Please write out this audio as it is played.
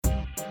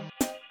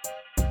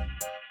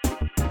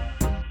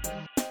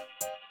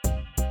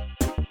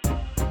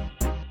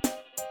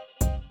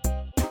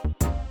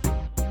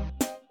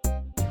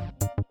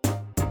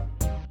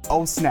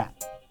Oh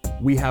snap.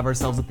 We have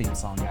ourselves a theme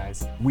song,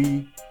 guys.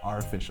 We are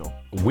official.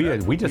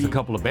 We just a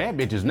couple of bad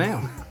bitches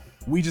now.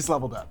 We just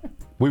leveled up.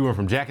 We went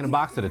from Jack in the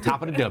Box to the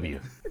top of the W.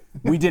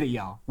 We did it,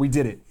 y'all. We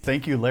did it.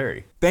 Thank you,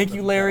 Larry. Thank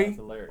you, Larry.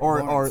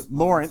 Or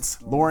Lawrence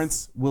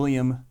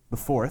William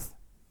IV.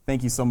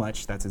 Thank you so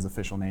much. That's his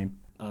official name.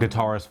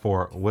 Guitarist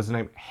for, what's his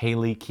name?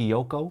 Haley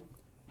Kiyoko?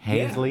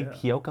 Haley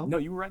Kiyoko? No,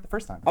 you were right the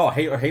first time. Oh,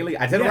 Haley.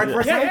 I did it right the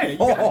first time?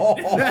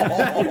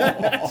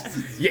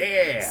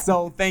 Yeah.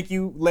 So thank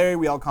you, Larry.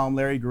 We all call him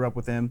Larry. Grew up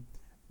with him.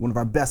 One of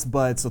our best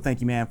buds. So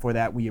thank you, man, for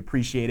that. We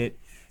appreciate it.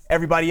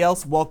 Everybody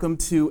else, welcome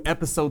to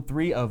episode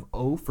 3 of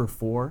O for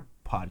 4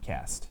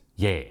 podcast.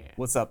 Yeah.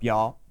 What's up,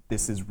 y'all?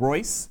 This is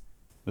Royce.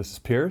 This is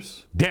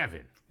Pierce.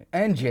 Devin.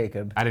 And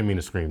Jacob. I didn't mean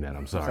to scream that.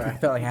 I'm sorry. I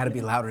felt like I had to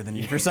be louder than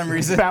you for some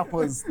reason. That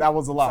was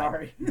a lot.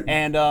 Sorry.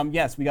 And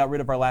yes, we got rid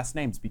of our last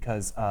names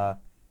because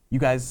you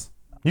guys.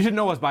 You should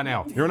know us by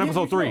now. You're on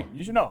episode 3.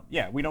 You should know.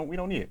 Yeah, we don't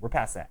need it. We're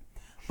past that.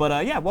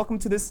 But yeah, welcome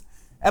to this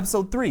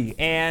episode 3,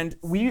 and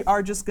we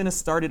are just gonna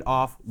start it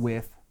off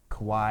with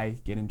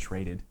Kawhi getting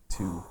traded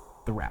to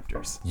the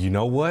Raptors. You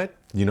know what?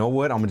 I'm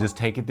gonna just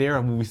take it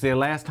there. What we said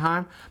last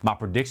time, my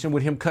prediction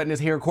with him cutting his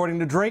hair according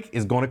to Drake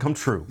is gonna come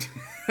true.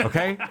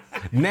 Okay?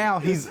 Now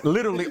he's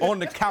literally on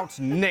the couch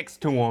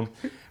next to him.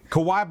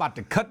 Kawhi about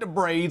to cut the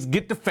braids,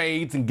 get the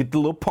fades, and get the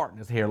little part in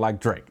his hair like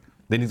Drake.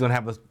 Then he's gonna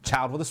have a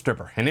child with a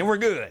stripper, and then we're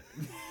good.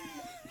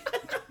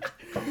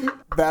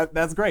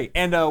 That's great.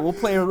 And we'll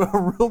play a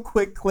real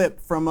quick clip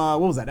from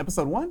what was that,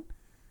 episode 1?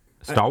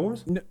 Star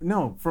Wars?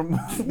 No, from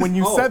when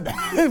you said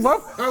that.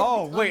 What?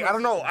 Oh, wait, I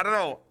don't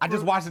know. I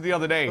just watched it the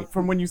other day.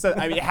 From when you said,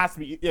 I mean, it has to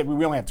be. Yeah,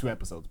 we only have 2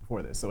 episodes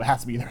before this, so it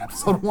has to be either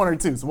episode 1 or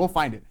 2. So we'll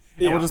find it,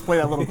 and we'll just play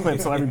that little clip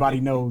so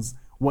everybody knows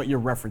what you're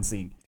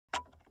referencing.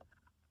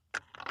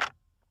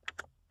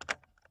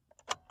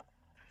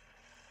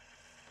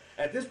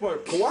 At this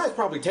point, Kawhi's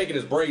probably taking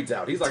his braids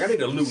out. He's like, I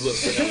need a new look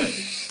for that.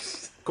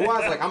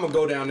 Kawhi's like, I'm gonna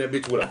go down that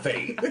bitch with a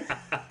fade.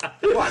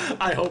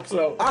 I hope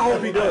so. I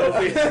hope he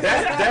does.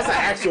 That's an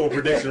actual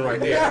prediction right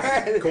there.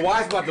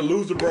 Kawhi's about to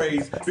lose the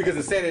braids because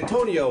in San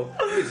Antonio,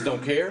 bitches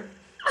don't care.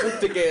 Them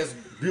thick ass,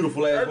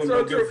 beautiful ass women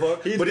don't give a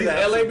fuck. But these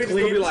LA bitches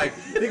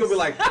gonna be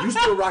like, you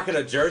still rocking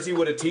a jersey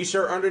with a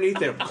t-shirt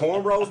underneath and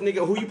cornrows,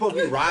 nigga? Who you supposed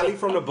to be, Riley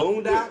from the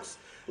Boondocks?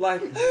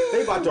 Like,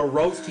 they about to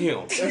roast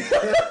him.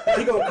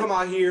 He gonna come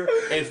out here,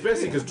 and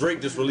especially because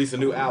Drake just released a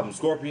new album,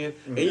 Scorpion,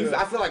 and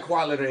I feel like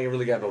Kawhi Leonard ain't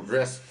really got no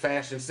dress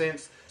fashion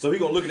sense, so he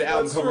gonna look at the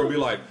album cover and be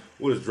like,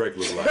 what does Drake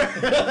look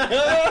like?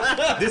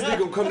 This nigga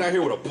gonna come down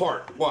here with a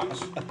part,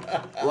 watch,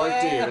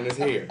 right there in his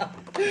hair.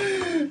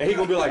 And he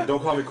gonna be like,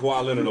 don't call me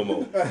Kawhi Leonard no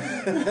more. He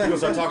gonna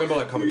start talking about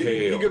like, call me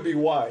KL. He could be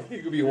Y. He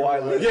could be Y.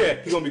 Leonard. Yeah,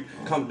 he gonna be,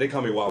 they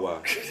call me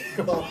YY.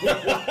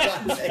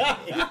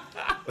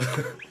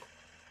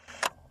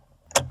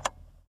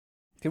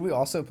 Could we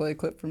also play a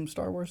clip from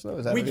Star Wars, though?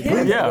 Is that We what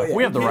can. Yeah,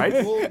 we have the right.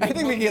 I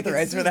think we can get the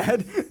rights for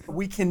that.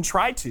 We can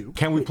try to.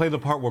 Can we play the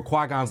part where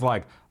Qui-Gon's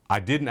like,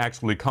 I didn't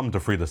actually come to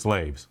free the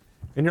slaves?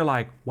 And you're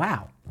like,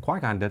 wow,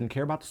 Qui-Gon doesn't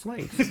care about the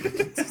slaves.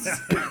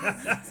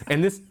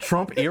 In this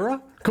Trump era,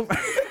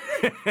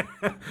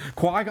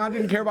 Qui-Gon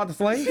didn't care about the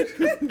slaves?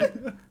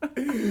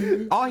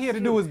 All he had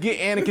to do was get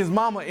Anakin's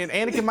mama, and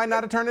Anakin might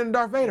not have turned into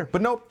Darth Vader.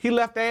 But nope, he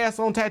left the ass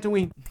on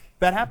Tatooine.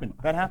 That happened.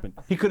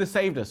 He could have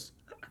saved us.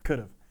 Could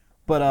have.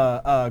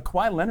 But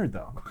Kawhi Leonard,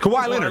 though.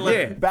 Kawhi Leonard,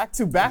 yeah. Back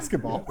to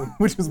basketball,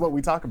 which is what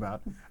we talk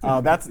about.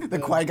 That's The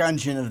Qui-Gon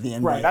Jinn of the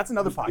NBA. right. That's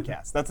another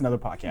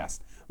podcast.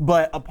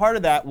 But a part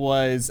of that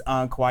was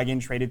Kawhi getting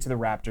traded to the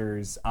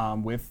Raptors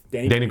with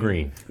Danny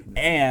Green,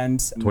 and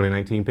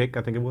 2019 pick,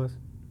 I think it was.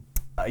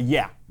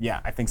 yeah,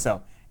 I think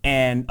so.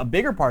 And a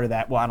bigger part of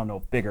that, well, I don't know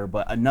if bigger,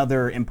 but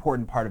another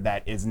important part of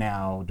that is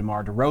now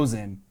DeMar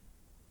DeRozan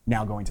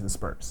now going to the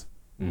Spurs.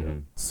 Mm-hmm.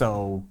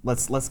 So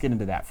let's get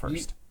into that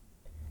first.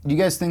 Do you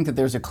guys think that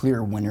there's a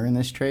clear winner in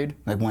this trade?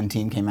 Like one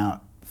team came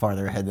out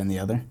farther ahead than the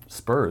other?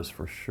 Spurs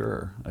for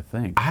sure, I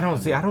think. I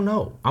don't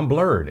know. I'm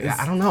blurred.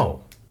 I don't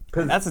know.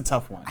 That's a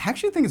tough one. I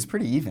actually think it's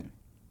pretty even.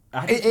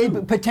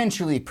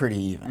 Potentially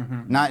pretty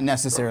even. Not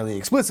necessarily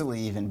explicitly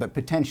even, but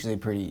potentially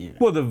pretty even.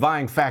 Well, the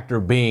vying factor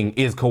being,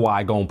 is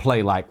Kawhi going to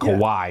play like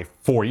Kawhi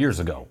 4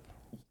 years ago?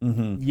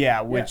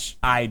 Yeah, which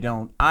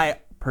I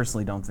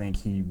personally don't think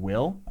he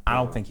will. I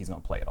don't think he's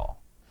going to play at all.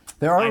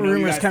 There are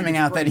rumors coming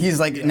out that he's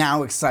like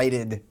now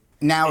excited,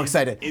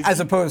 as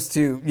opposed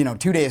to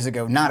 2 days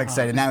ago not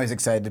excited. Now he's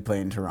excited to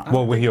play in Toronto.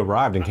 Well, when he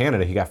arrived in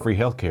Canada, he got free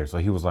health care, so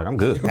he was like, I'm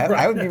good.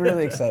 I would be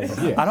really excited.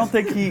 I don't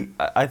think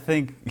I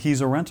think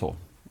he's a rental.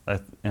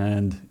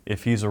 And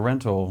if he's a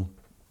rental,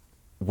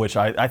 which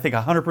I think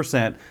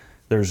 100%,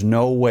 there's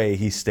no way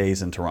he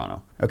stays in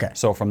Toronto. Okay.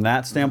 So from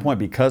that standpoint,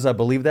 because I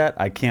believe that,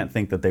 I can't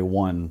think that they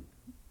won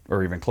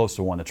or even close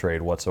to won the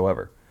trade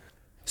whatsoever.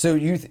 So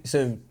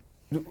so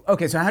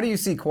how do you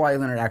see Kawhi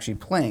Leonard actually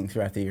playing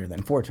throughout the year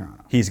then for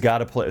Toronto? He's got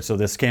to play. So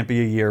this can't be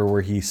a year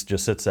where he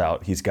just sits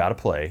out. He's got to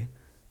play.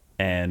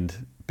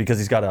 and because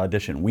he's got to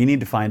audition, we need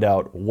to find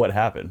out what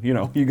happened.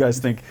 You guys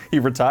think he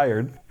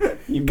retired.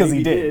 Because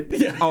he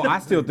did. Oh, I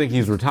still think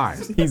he's retired.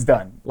 He's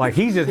done. Like,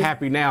 he's just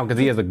happy now because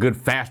he has a good,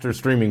 faster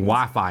streaming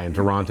Wi-Fi in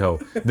Toronto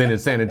than in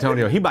San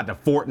Antonio. He about to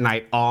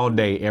Fortnite all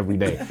day, every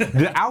day.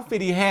 The outfit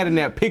he had in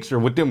that picture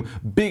with them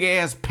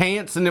big-ass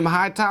pants and them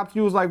high tops,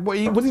 you was like, what,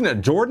 was he in a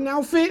Jordan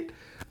outfit?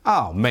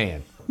 Oh,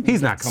 man.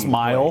 He's not coming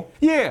Smile. to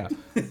play. Yeah.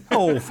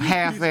 Oh,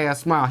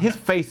 half-ass smile. His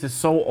face is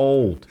so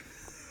old.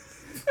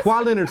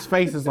 Kawhi Leonard's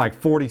face is like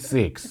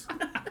 46.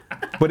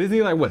 But isn't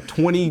he like, what,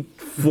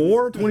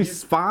 24,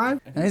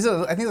 25? And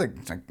I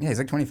think he's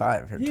like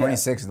 25 or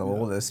 26 is the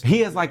oldest. He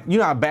has like,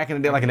 how back in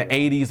the day, like in the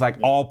 80s, like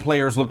all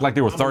players looked like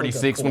they were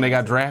 36 when they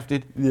got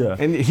drafted? Yeah.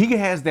 And he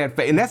has that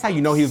face, and that's how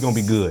you know he was going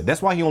to be good.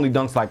 That's why he only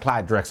dunks like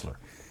Clyde Drexler.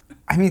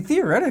 I mean,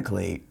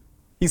 theoretically,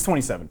 He's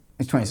 27.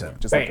 he's 27.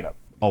 Just look it up.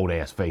 Old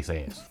ass face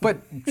ass. But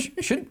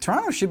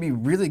Toronto should be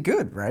really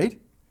good, right?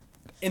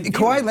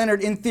 Kawhi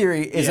Leonard, in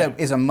theory,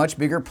 is a much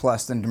bigger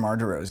plus than DeMar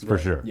DeRozan. For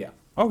sure. Yeah.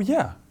 Oh,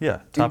 yeah.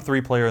 Top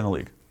 3 player in the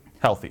league.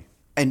 Healthy.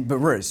 But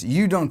Riz,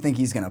 you don't think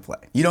he's going to play.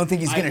 You don't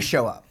think he's going to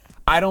show up.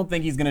 I don't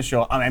think he's going to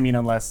show up. I mean,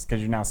 unless, because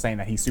you're now saying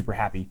that he's super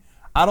happy.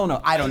 I don't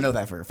know. I don't know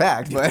that for a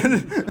fact, but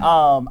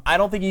I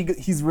don't think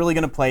he's really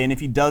going to play. And if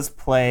he does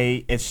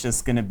play, it's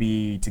just going to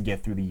be to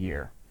get through the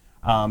year.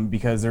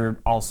 Because there are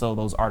also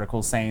those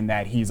articles saying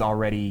that he's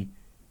already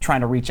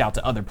trying to reach out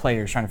to other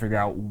players, trying to figure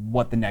out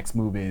what the next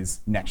move is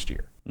next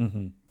year.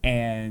 Mm-hmm.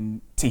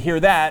 And to hear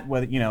that,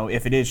 whether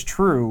if it is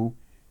true,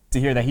 to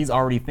hear that he's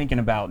already thinking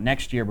about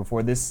next year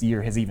before this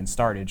year has even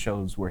started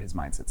shows where his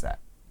mindset's at.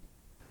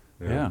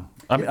 Yeah.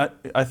 I mean,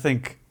 I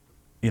think,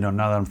 now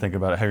that I'm thinking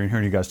about it,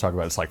 hearing you guys talk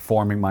about it, it's like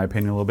forming my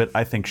opinion a little bit.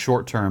 I think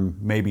short term,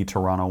 maybe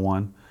Toronto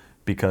won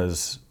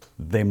because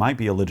they might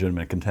be a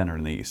legitimate contender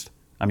in the East.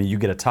 I mean, you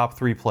get a top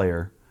 3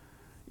 player,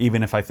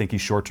 even if I think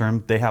he's short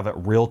term, they have a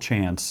real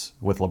chance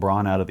with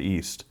LeBron out of the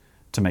East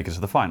to make it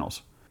to the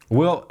finals.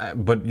 Well,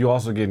 but you're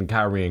also getting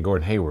Kyrie and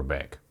Gordon Hayward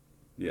back.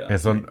 Yeah.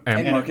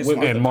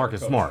 And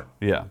Marcus Smart.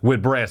 Yeah.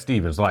 With Brad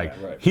Stevens. Like,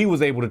 right. he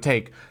was able to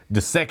take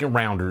the second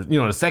rounders,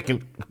 the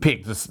second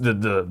pick,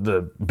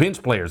 the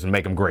bench players and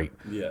make them great.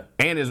 Yeah.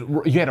 And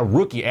you had a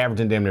rookie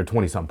averaging damn near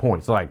 20-some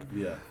points. Like,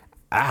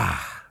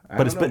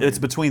 But it's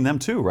between them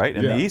two, right?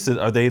 In the East,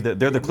 they're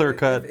the clear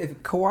cut.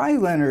 if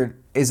Kawhi Leonard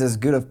is as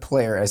good a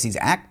player as he's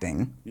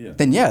acting,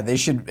 then they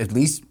should at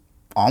least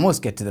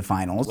almost get to the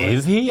finals.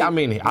 is he? I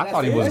mean, I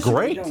thought he was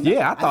great.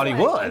 Yeah, I thought he I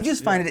was.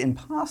 just find it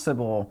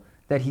impossible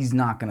that he's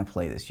not going to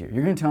play this year.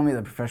 You're going to tell me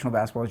that professional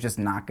basketball is just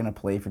not going to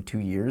play for 2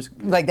 years?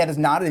 Like, that is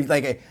not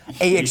a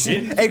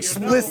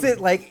explicit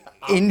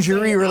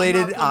injury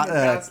related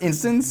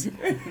instance.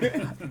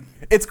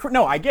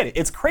 No, I get it.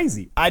 It's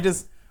crazy.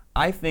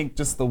 I think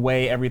just the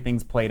way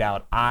everything's played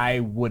out, I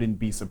wouldn't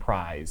be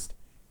surprised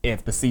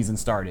if the season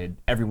started,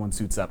 everyone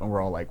suits up, and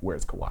we're all like,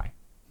 where's Kawhi?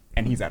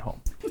 And he's at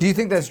home. Do you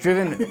think that's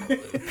driven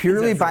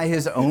purely by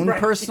his own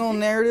personal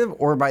narrative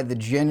or by the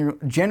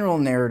general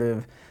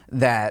narrative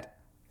that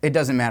it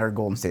doesn't matter,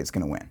 Golden State's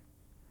going to win?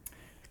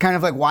 Kind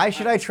of like, why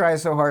should I try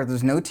so hard?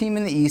 There's no team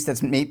in the East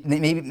that's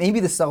maybe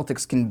the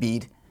Celtics can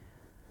beat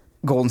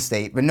Golden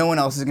State, but no one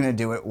else is going to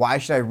do it. Why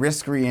should I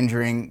risk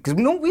re-injuring? Because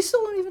we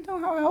still don't even know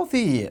how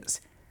healthy he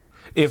is.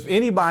 If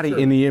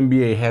anybody in the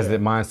NBA has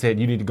that mindset,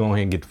 you need to go ahead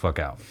and get the fuck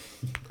out.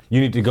 You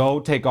need to go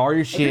take all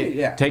your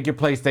shit, take your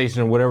PlayStation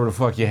or whatever the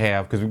fuck you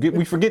have, because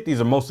we forget these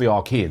are mostly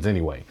all kids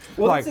anyway.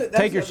 Well,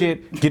 take your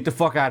shit, get the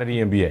fuck out of the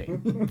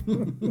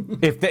NBA.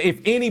 If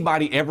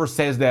anybody ever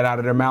says that out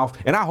of their mouth,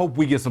 and I hope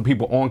we get some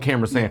people on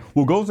camera saying,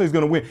 well, Golden State's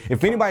gonna win.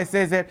 If anybody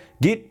says that,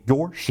 get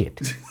your shit.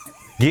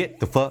 Get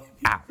the fuck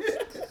out.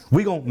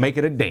 We gonna make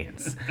it a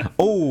dance.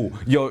 Oh,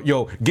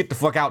 yo, get the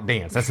fuck out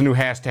dance. That's a new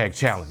hashtag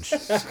challenge.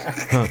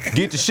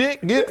 Get the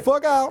shit, get the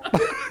fuck out.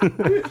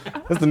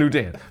 That's the new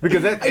dance.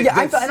 Because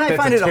I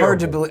find it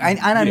hard to believe. And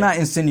I'm not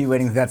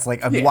insinuating that's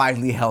like a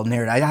widely held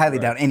narrative. I highly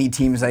doubt any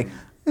team is like,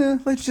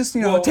 let's just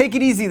take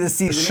it easy this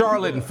season.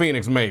 Charlotte and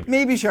Phoenix, maybe.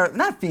 Maybe Charlotte,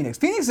 not Phoenix.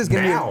 Phoenix is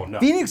gonna No.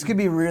 Phoenix could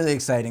be really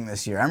exciting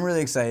this year. I'm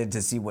really excited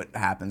to see what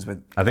happens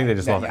with. I think they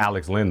just lost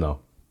Alex Len though.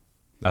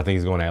 I think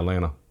he's going to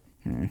Atlanta.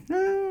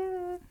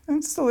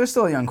 There's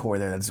still a young core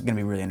there that's going to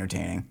be really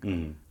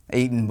entertaining.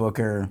 Ayton,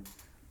 Booker,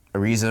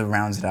 Ariza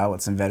rounds it out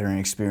with some veteran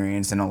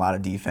experience and a lot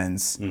of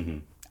defense.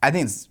 I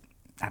think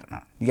I don't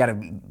know. You got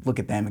to look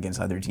at them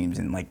against other teams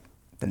and like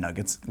the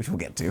Nuggets, which we'll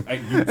get to.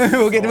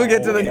 we'll get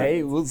to the.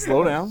 Hey, we'll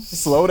slow down.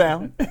 Slow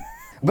down.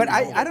 But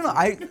I don't know.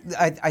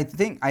 I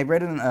think I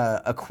read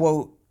a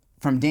quote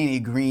from Danny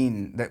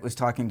Green that was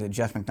talking to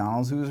Jeff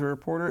McDonald's, who was a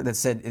reporter, that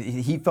said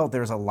he felt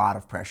there's a lot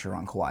of pressure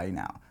on Kawhi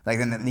now. Like,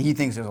 and he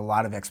thinks there's a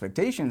lot of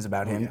expectations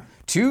about him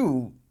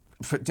to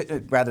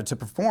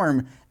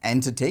perform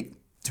and to take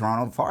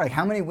Toronto far. Like,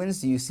 how many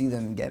wins do you see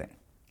them getting?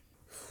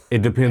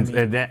 It depends.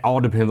 That all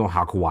depends on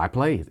how Kawhi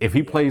plays. If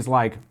he plays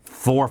like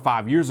 4 or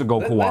 5 years ago,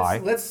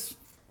 Kawhi.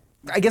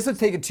 I guess let's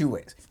take it two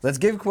ways. Let's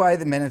give Kawhi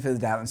the benefit of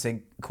the doubt and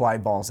say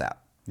Kawhi balls out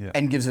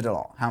and gives it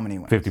all. How many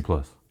wins? 50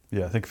 plus.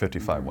 Yeah, I think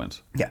 55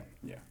 wins. Yeah.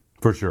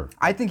 For sure.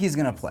 I think he's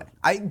gonna play.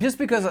 Just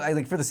because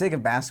for the sake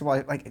of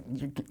basketball,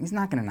 he's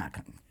not gonna not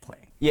play.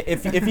 Yeah,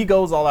 if he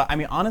goes all out, I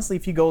mean, honestly,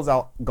 if he goes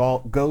all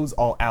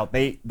out,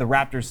 the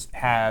Raptors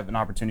have an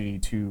opportunity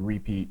to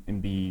repeat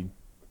and be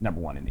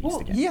number one in the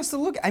East again. He has to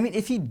look. I mean,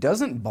 if he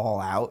doesn't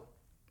ball out,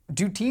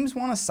 do teams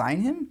want to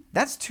sign him?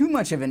 That's too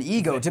much of an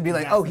ego to be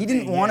like, oh, he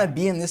didn't want to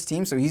be in this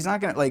team, so he's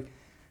not gonna like.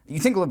 You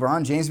think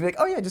LeBron James would be like,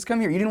 oh yeah, just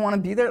come here. You didn't want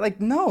to be there? Like,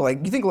 no.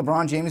 Like, you think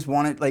LeBron James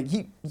wanted,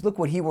 look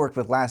what he worked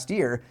with last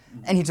year,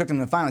 and he took them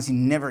to the finals. He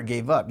never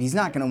gave up. He's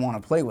not going to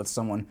want to play with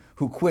someone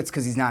who quits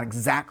because he's not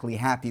exactly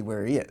happy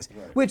where he is.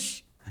 Right.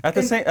 Which, I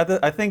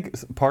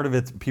think part of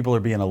it, people are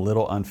being a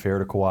little unfair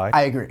to Kawhi.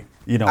 I agree.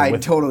 I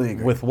totally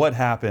agree. With what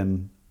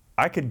happened,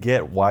 I could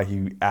get why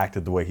he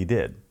acted the way he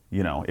did.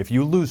 If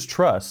you lose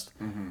trust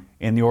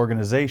in the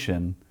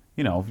organization,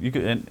 you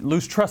could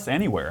lose trust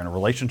anywhere in a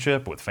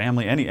relationship, with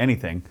family,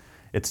 anything.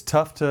 It's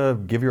tough to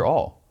give your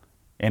all.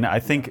 And I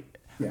think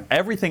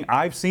everything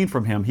I've seen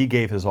from him, he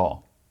gave his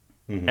all.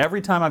 Every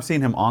time I've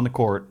seen him on the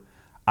court,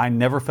 I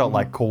never felt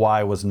like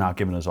Kawhi was not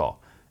giving his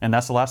all. And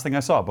that's the last thing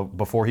I saw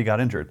before he got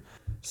injured.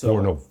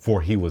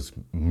 Before he was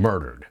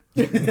murdered.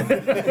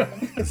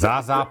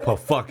 Zaza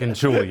fucking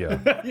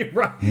Pachulia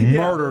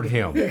murdered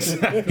him.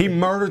 He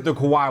murdered the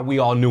Kawhi we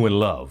all knew and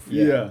loved.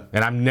 Yeah.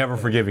 And I'm never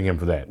forgiving him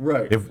for that.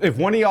 Right. If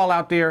one of y'all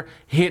out there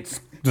hits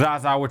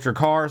Zaza with your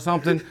car or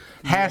something,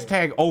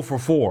 hashtag 0 for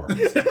 4.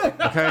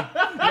 Okay?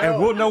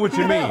 And we'll know what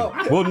you mean.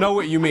 We'll know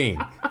what you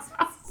mean.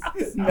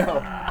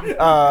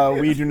 No.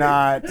 We do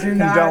not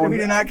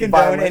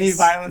condone any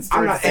violence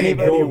towards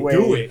anybody,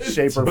 way,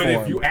 shape, or but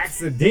form. if you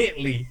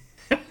accidentally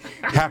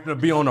happen to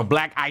be on a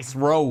black ice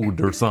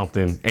road or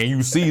something, and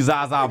you see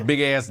Zaza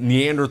big ass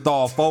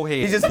Neanderthal forehead,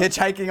 he's just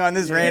hitchhiking on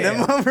this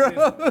random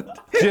road.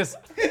 Just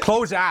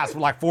close your eyes for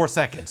like 4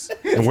 seconds,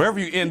 and wherever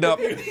you end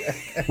up,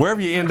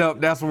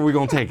 that's where we're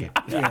gonna take it.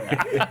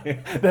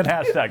 Then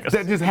hashtag us.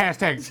 Just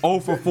hashtag 0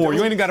 for 4. You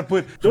ain't even got to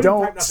put.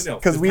 Don't,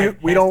 because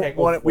we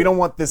don't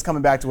want this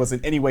coming back to us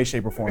in any way,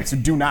 shape, or form. So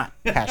do not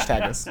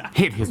hashtag us.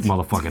 Hit his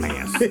motherfucking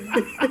ass.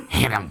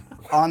 Hit him.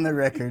 On the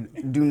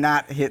record, do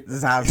not hit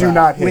Zaza. Do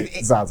not hit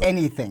with Zaza.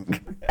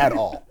 anything. At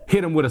all.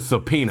 Hit him with a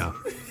subpoena.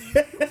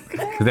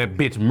 Cause that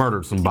bitch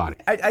murdered somebody.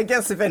 I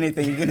guess if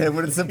anything, you can hit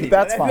with a subpoena.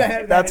 That's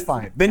fine. That's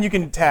fine. Then you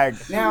can tag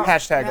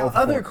hashtag now, 0 for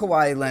 4. other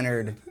Kawhi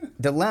Leonard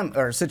dilemma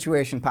or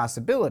situation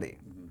possibility.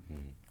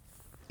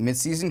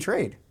 Mid-season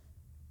trade.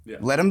 Yeah.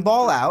 Let him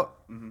ball out,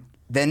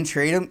 then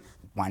trade him.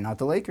 Why not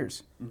the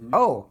Lakers?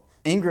 Oh,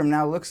 Ingram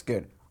now looks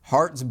good.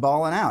 Hart's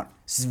balling out.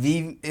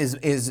 Svi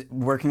is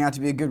working out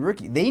to be a good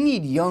rookie. They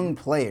need young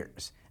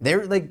players.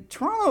 They're like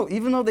Toronto,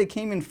 even though they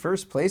came in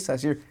first place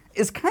last year,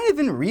 is kind of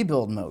in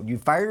rebuild mode. You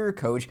fire your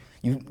coach,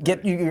 you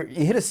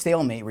hit a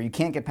stalemate where you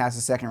can't get past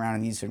the second round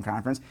of the Eastern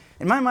Conference.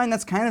 In my mind,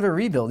 that's kind of a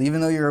rebuild,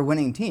 even though you're a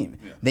winning team.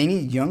 Yeah. They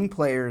need young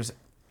players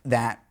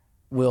that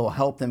will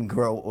help them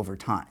grow over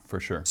time. For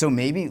sure. So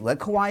maybe let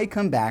Kawhi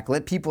come back,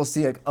 let people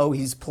see like, oh,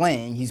 he's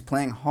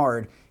playing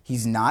hard,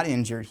 he's not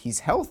injured, he's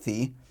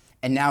healthy,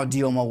 and now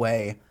deal him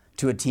away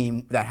to a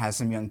team that has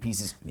some young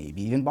pieces,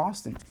 maybe even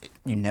Boston.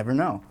 You never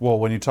know. Well,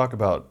 when you talk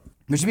about,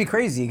 which would be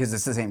crazy because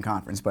it's the same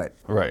conference, but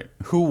right,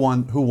 who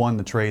won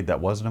the trade that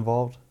wasn't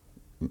involved?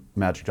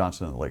 Magic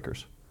Johnson and the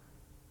Lakers.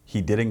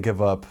 He didn't give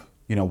up,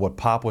 what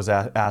Pop was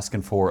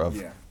asking for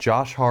of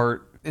Josh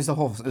Hart. Is the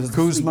whole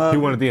Kuzma. He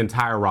wanted the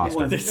entire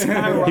roster.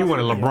 He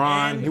wanted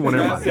LeBron. He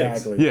wanted everybody.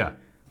 Exactly.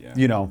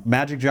 Yeah.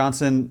 Magic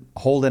Johnson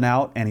holding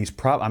out, and he's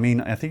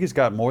I think he's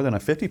got more than a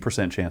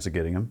 50% chance of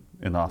getting him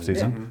in the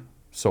offseason. Yeah.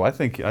 So I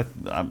think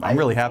I'm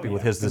really happy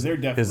with his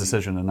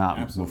decision to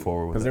not move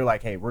forward with it. Because they're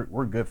like, hey,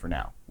 we're good for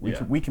now.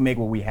 We can make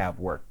what we have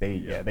work. They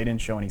didn't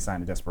show any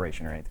sign of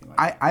desperation or anything like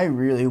that. I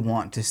really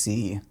want to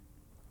see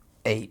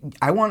I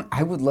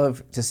would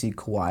love to see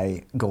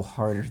Kawhi go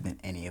harder than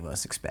any of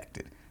us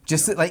expected.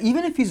 Just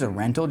even if he's a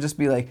rental, just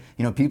be like,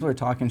 people are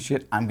talking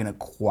shit, I'm gonna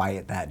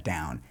quiet that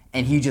down,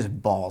 and he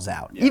just balls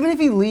out. Yeah. Even if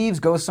he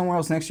leaves, goes somewhere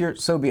else next year,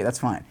 so be it. That's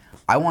fine.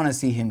 I want to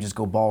see him just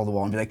go ball to the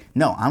wall and be like,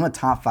 no, I'm a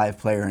top 5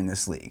 player in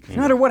this league. No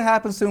matter what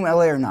happens to him,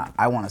 LA or not,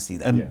 I want to see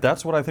that. And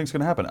that's what I think is going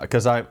to happen.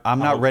 Because I'm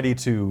not ready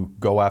to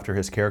go after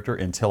his character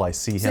until I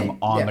see him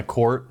on the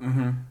court.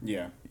 Mm-hmm.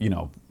 Yeah.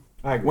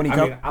 When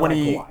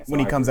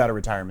he comes out of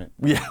retirement.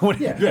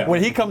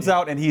 When he comes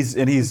out and he's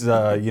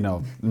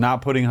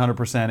not putting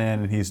 100% in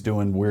and he's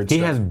doing weird stuff.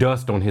 He has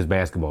dust on his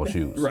basketball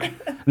shoes. Right.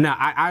 Now,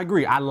 I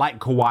agree. I like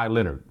Kawhi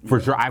Leonard,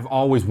 for sure. I've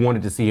always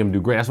wanted to see him do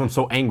great. That's why I'm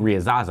so angry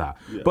at Zaza.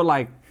 Yeah. But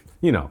I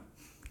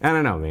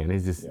don't know, man.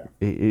 It's just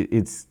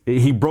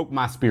he broke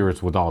my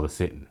spirits with all the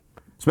sitting.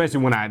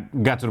 Especially when I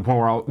got to the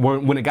point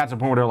when it got to the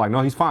point where they're like,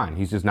 no, he's fine.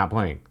 He's just not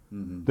playing.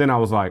 Mm-hmm. Then I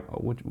was like,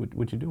 oh,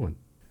 what you doing?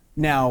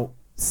 Now,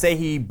 say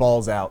he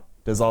balls out,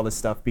 does all this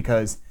stuff,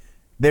 because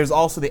there's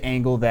also the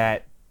angle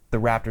that the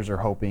Raptors are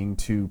hoping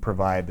to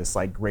provide this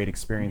great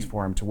experience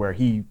for him to where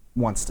he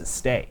wants to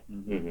stay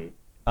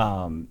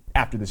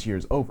after this year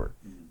is over.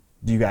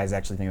 Do you guys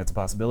actually think that's a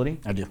possibility?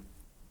 I do.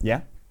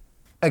 Yeah?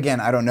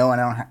 Again, I don't know,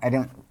 and I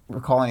don't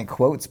recall any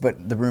quotes,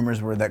 but the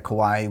rumors were that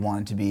Kawhi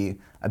wanted to be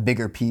a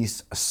bigger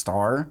piece, a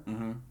star.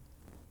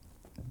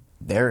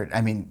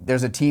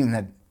 There's a team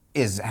that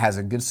has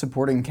a good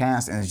supporting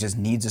cast and it just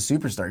needs a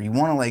superstar. You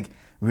want to like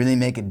really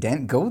make a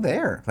dent? Go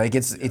there. Like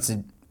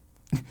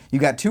you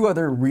got two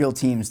other real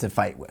teams to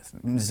fight with,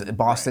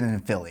 Boston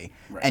and Philly,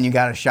 and you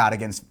got a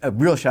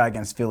real shot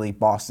against Philly.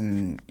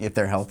 Boston, if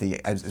they're healthy,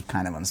 is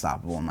kind of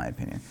unstoppable in my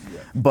opinion.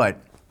 But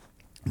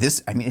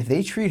if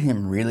they treat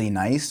him really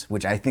nice,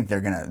 which I think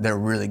they're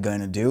really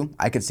gonna do,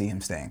 I could see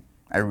him staying.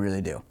 I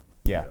really do.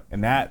 Yeah,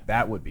 and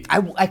that would be.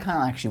 I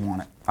kind of actually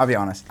want it. I'll be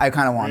honest. I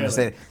kind of want him to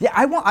stay. Yeah,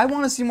 I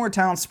want to see more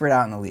talent spread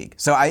out in the league.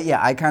 So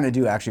I kind of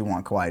do actually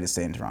want Kawhi to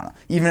stay in Toronto,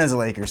 even as a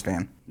Lakers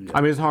fan. I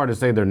mean, it's hard to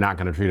say they're not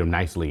going to treat him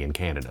nicely in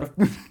Canada.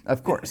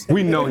 Of course.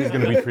 We know he's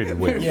going to be treated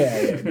well.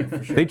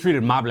 For sure. They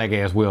treated my black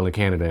ass well in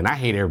Canada, and I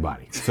hate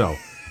everybody. So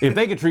if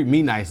they can treat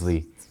me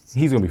nicely,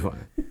 he's going to be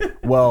fine.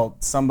 Well,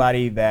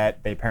 somebody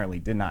that they apparently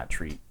did not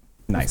treat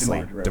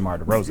nicely, DeMar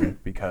DeRozan,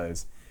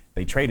 because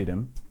they traded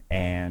him,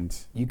 and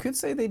you could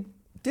say they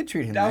did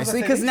treat him That was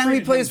nicely the thing, because they now he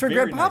treated plays him for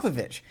Greg very nicely.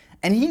 Popovich,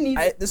 and he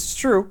needs. This is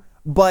true,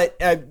 but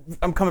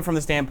I'm coming from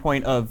the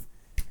standpoint of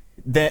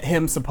that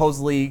him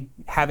supposedly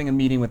having a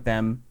meeting with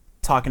them,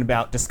 talking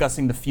about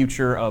discussing the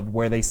future of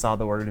where they saw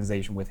the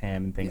organization with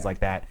him and things like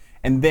that,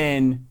 and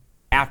then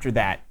after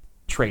that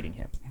trading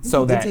him.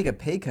 So he that did take a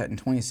pay cut in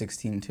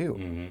 2016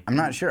 too. I'm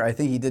not sure. I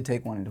think he did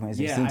take one in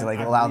 2016 to I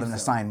allow believe them to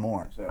so. sign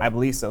more. I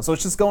believe so. So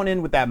it's just going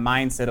in with that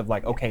mindset of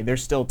like, okay, they're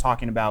still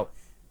talking about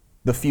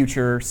the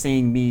future,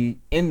 seeing me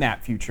in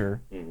that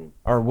future,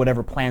 or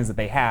whatever plans that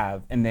they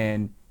have, and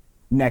then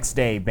next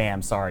day,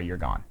 bam, sorry, you're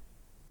gone.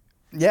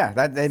 Yeah,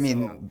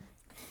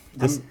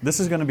 This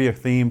is going to be a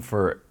theme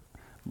for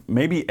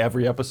maybe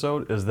every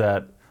episode, is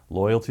that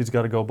loyalty's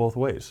got to go both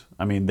ways.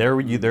 I mean, there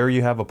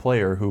you have a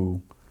player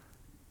who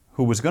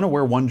was going to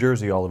wear one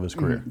jersey all of his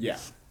career. Yeah.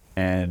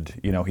 And,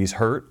 he's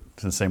hurt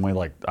the same way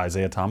like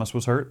Isaiah Thomas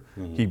was hurt.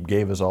 He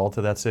gave his all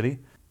to that city.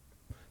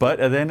 But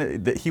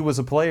then he was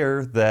a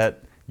player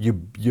that you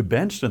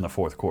benched in the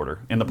fourth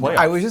quarter in the playoffs.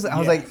 I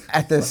was like,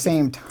 at the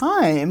same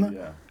time,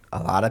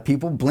 a lot of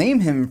people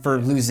blame him for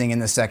losing in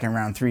the second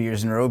round 3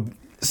 years in a row.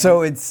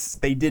 So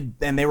They did,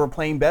 and they were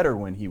playing better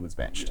when he was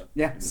benched.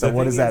 Yeah. So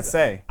what does that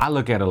say? I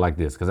look at it like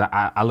this, because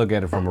I look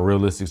at it from a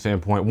realistic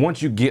standpoint.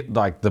 Once you get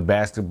like the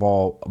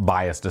basketball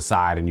bias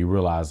aside and you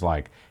realize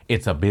like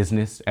it's a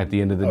business at the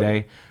end of the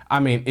day,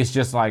 I mean, it's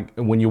just like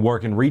when you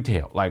work in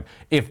retail. Like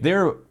if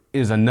there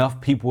is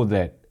enough people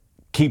that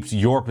keeps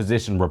your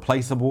position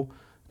replaceable,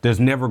 there's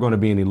never going to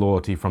be any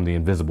loyalty from the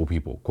invisible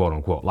people, quote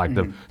unquote, like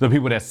the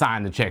people that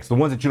sign the checks, the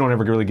ones that you don't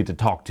ever really get to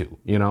talk to.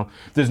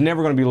 There's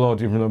never going to be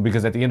loyalty from them,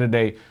 because at the end of the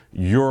day,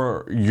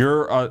 you're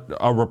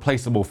a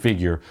replaceable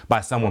figure by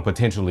someone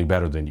potentially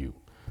better than you.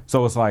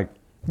 So it's like,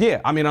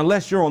 yeah, I mean,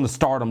 unless you're on the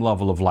stardom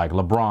level of like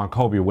LeBron,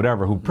 Kobe, or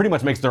whatever, who pretty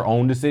much makes their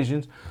own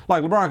decisions.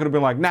 Like LeBron could have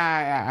been like, nah,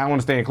 I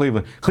want to stay in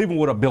Cleveland. Cleveland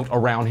would have built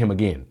around him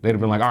again. They'd have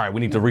been like, all right, we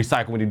need to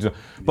recycle, we need to.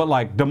 But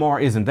like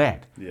DeMar isn't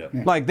that. Yeah.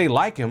 Like they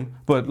like him,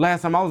 but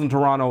last time I was in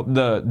Toronto,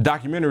 the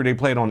documentary they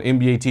played on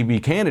NBA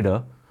TV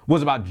Canada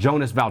was about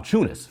Jonas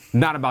Valanciunas,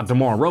 not about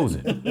DeMar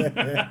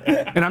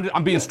DeRozan. And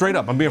I'm being straight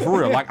up, I'm being for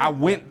real. Like I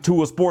went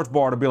to a sports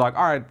bar to be like,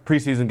 all right,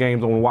 preseason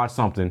games, I want to watch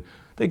something.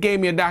 They gave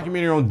me a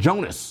documentary on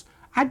Jonas.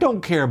 I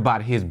don't care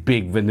about his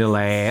big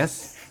vanilla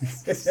ass.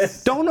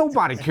 Don't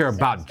nobody care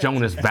about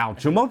Jonas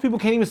Valanciunas. Most people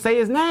can't even say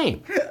his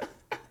name.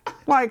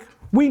 Like,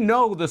 we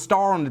know the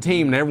star on the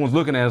team, and everyone's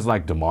looking at us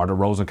like DeMar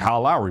DeRozan,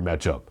 Kyle Lowry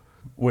matchup.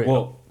 Wait,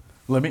 Well,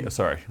 let me.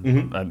 Sorry,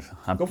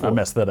 I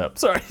messed that up.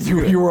 Sorry,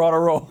 you were on a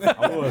roll.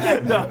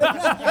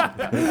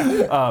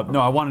 No,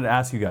 I wanted to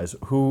ask you guys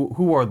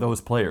who are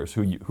those players?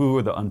 Who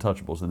are the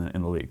untouchables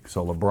in the league?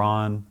 So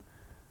LeBron,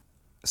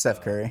 Steph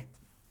Curry.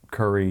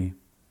 Curry,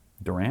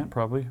 Durant,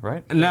 probably,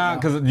 right? Nah,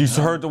 because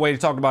you heard the way he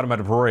talked about him at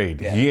the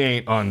parade. He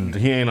ain't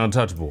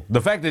untouchable.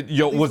 The fact that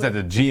was at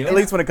the GM. At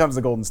least when it comes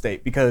to Golden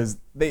State, because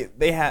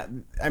they have,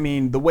 I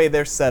mean, the way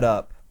they're set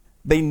up,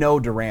 they know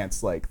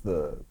Durant's like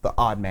the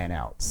odd man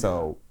out.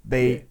 So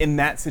in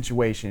that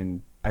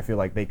situation, I feel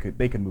like they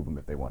could move him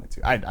if they wanted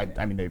to.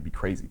 I mean, they'd be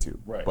crazy too.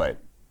 Right. But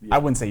I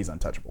wouldn't say he's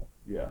untouchable.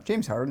 Yeah.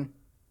 James Harden.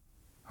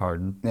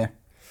 Harden. Yeah.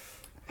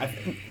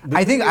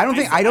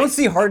 I don't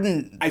see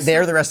Harden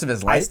there the rest of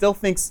his I life. still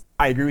think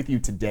I agree with you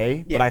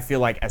today, but I feel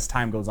like as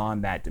time goes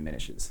on, that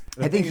diminishes.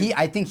 I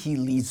think he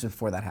leaves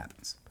before that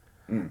happens.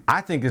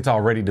 I think it's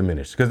already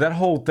diminished, because that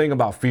whole thing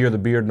about fear the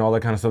beard and all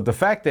that kind of stuff, the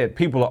fact that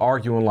people are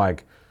arguing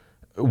like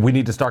we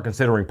need to start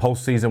considering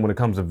postseason when it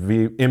comes to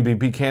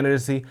MVP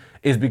candidacy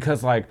is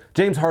because like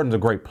James Harden's a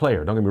great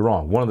player, don't get me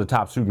wrong, one of the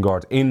top shooting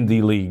guards in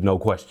the league, no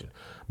question.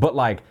 But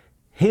like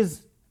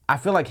I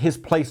feel like his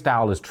play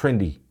style is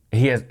trendy.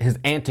 His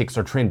antics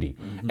are trendy.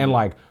 And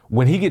like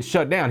when he gets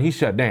shut down, he's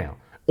shut down.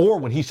 Or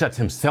when he shuts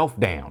himself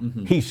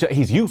down,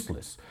 he's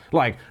useless.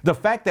 Like the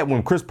fact that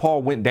when Chris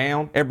Paul went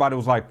down, everybody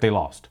was like, they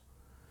lost.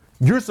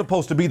 You're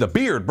supposed to be the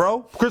beard,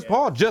 bro. Chris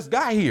Paul just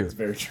got here. That's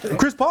very true.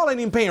 Chris Paul ain't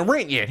even paying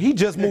rent yet. He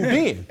just moved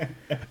in.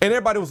 And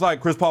everybody was like,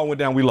 Chris Paul went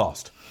down, we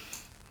lost.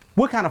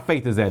 What kind of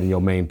faith is that in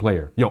your main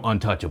player, your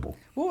untouchable?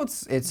 Well,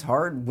 it's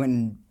hard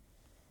when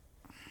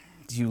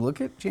you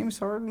look at James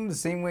Harden the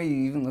same way you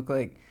even look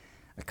like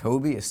a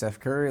Kobe, a Steph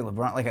Curry,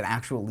 LeBron, like an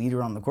actual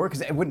leader on the court.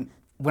 Because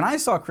when I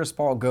saw Chris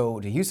Paul go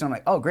to Houston, I'm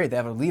like, oh great, they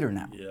have a leader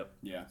now. Yep.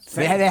 Yeah.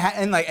 They had,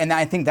 and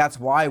I think that's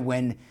why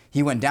when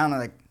he went down, I'm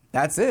like,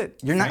 that's it.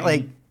 You're not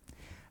like.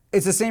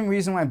 It's the same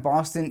reason why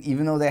Boston,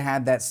 even though they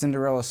had that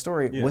Cinderella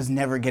story, was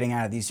never getting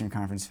out of the Eastern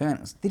Conference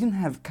Finals. They didn't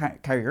have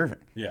Kyrie Irving.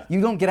 Yeah.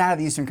 You don't get out of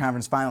the Eastern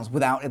Conference Finals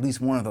without at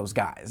least one of those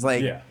guys.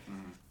 Like. Yeah.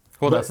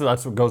 Well, that's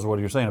what goes with what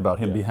you're saying about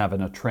him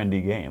having a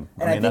trendy game.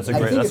 I mean, that's a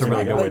really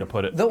good way to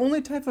put it. The only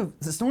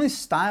the only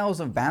styles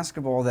of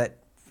basketball that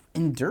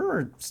endure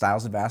are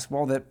styles of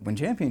basketball that win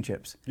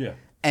championships. Yeah.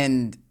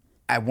 And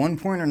at one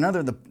point or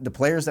another, the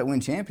players that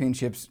win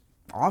championships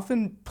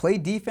often play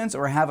defense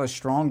or have a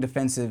strong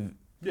defensive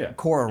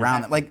core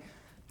around it. Like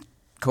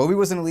Kobe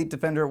was an elite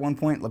defender at one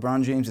point.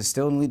 LeBron James is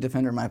still an elite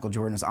defender. Michael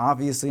Jordan is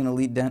obviously an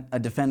elite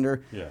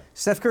defender. Yeah.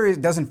 Steph Curry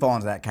doesn't fall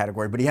into that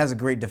category, but he has a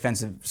great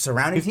defensive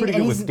surrounding He's team. pretty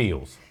good with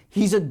steals.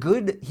 He's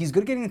good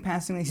at getting the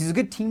passing lanes. He's a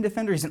good team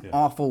defender. He's an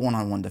awful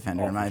one-on-one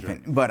defender, in my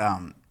opinion. But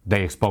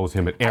They expose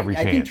him at every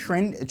I think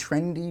chance.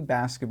 trendy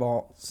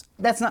basketball.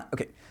 That's not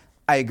okay.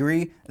 I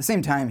agree. At the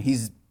same time,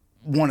 he's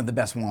one of the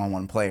best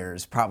one-on-one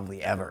players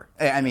probably ever.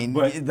 I mean,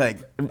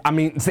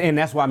 And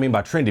that's what I mean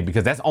by trendy,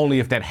 because that's only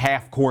if that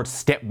half-court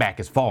step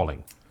back is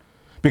falling.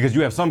 Because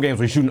you have some games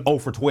where he's shooting 0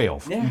 for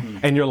 12. Yeah.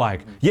 And you're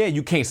like, yeah,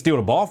 you can't steal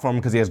the ball from him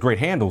because he has great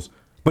handles,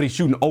 but he's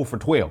shooting 0 for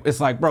 12.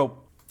 It's like, bro.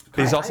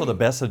 He's also the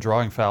best at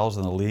drawing fouls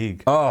in the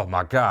league. Oh,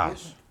 my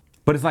gosh.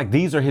 But it's like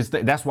these are his.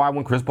 That's why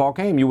when Chris Paul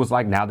came, you was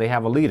like, now they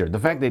have a leader. The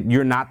fact that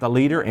you're not the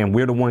leader and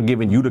we're the one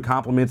giving you the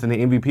compliments and the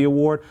MVP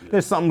award,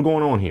 there's something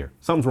going on here.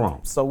 Something's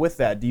wrong. So with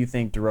that, do you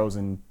think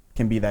DeRozan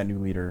can be that new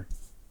leader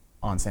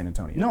on San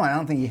Antonio? no, I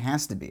don't think he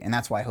has to be, and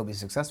that's why I hope he's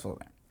successful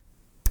there.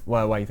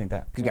 Why do you think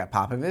that? You got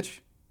Popovich,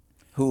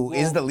 who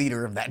is the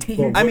leader of that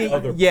team. I mean,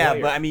 other yeah,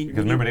 player? but I mean,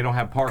 Because remember, they don't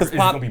have Parker. It's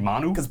going to be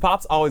Manu? Because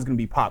Pop's always going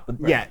to be Pop. But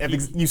yeah,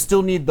 you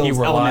still need those He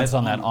elements relies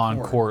on that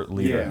on-court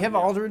leader. You have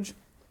Aldridge,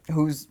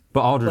 who's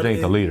But Aldridge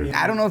ain't the leader.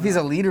 I don't know if he's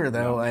a leader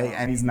though.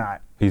 And He's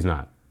not. He's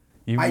not.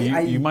 You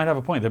might have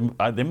a point.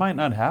 They might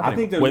not have I it.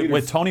 think their With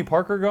leaders- Tony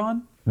Parker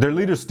gone? Their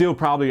leader's still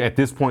probably at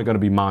this point going to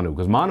be Manu.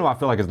 Because Manu, I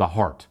feel like, is the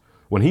heart.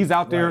 When he's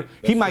out there,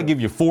 he might give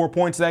you 4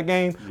 points that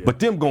game, but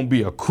them going to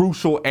be a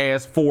crucial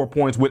ass 4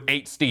 points with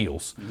 8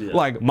 steals.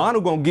 Like, Manu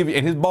going to give you,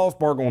 and his ball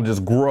spark going to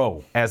just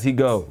grow as he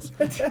goes.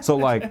 So,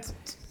 like,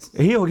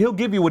 he'll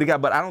give you what he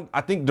got, but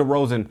I think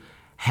DeRozan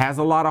has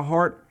a lot of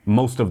heart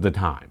most of the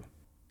time.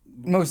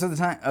 most of the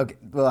time. Okay,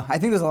 well, I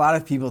think there's a lot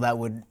of people that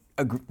would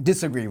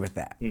disagree with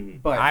that.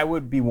 But I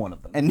would be one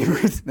of them. And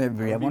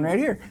we have one right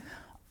here.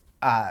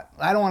 I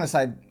don't want to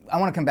side. I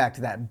want to come back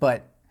to that,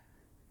 but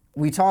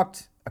we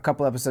talked a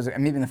couple episodes,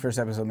 maybe in the first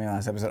episode, maybe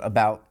last episode,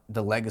 about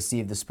the legacy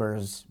of the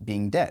Spurs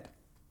being dead.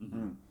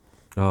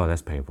 Oh,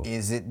 that's painful.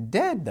 Is it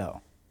dead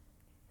though?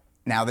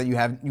 Now that you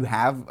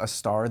have a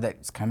star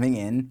that's coming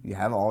in, you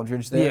have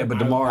Aldridge there. Yeah, but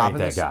DeMar ain't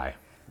that guy.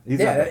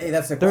 Yeah,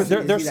 that's the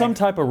question. There's some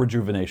type of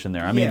rejuvenation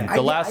there. I mean, Yeah, the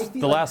I last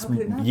feel the like last how could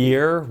it not be?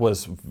 year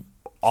was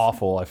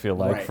awful. I feel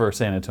like Right. for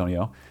San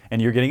Antonio,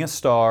 and you're getting a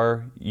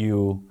star.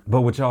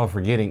 But what y'all are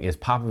forgetting is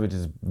Popovich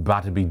is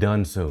about to be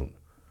done soon.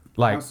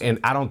 Like, and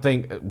I don't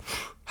think,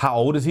 how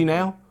old is he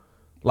now?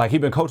 Like,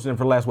 he's been coaching them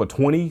for the last,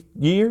 20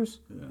 years?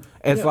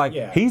 It's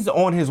he's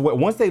on his way.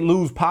 Once they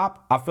lose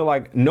Pop, I feel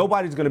like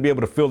nobody's going to be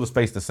able to fill the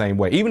space the same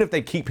way. Even if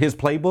they keep his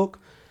playbook,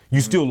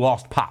 you still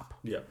lost Pop.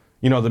 Yeah.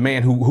 You know, the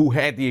man who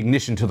had the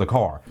ignition to the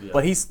car.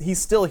 But he's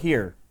still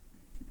here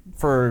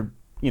for,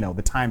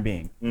 the time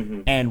being.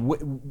 And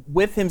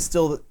with him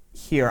still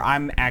here,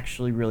 I'm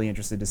actually really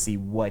interested to see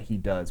what he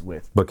does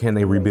with. But can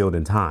they rebuild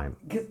in time?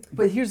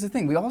 But here's the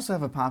thing: we also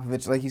have a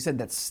Popovich, like you said,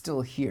 that's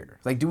still here.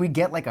 Like, do we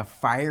get like a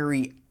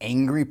fiery,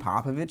 angry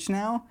Popovich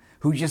now,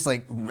 who just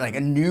like a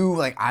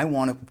new I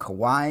want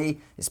Kawhi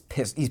is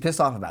pissed. He's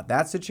pissed off about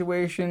that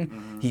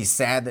situation. He's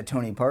sad that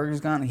Tony Parker's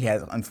gone. He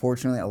has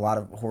unfortunately a lot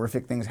of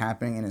horrific things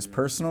happening in his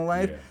personal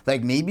life. Yeah.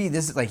 Like maybe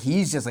this is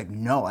he's just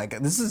no,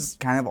 this is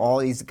kind of all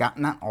he's got.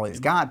 Not all he's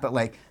got, but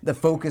the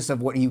focus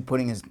of what he's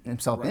putting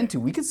himself into.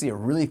 We could see a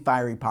really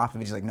fiery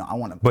Popovich. No, I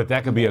want to. But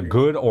that could be a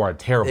good or a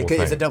terrible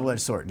thing. It's a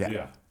double-edged sword.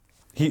 Yeah.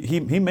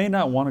 He may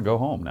not want to go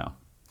home now.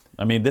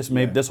 I mean,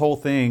 this whole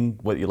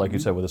thing, like you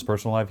said, with his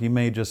personal life, he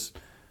may just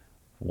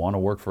want to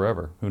work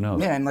forever. Who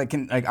knows? Yeah,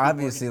 and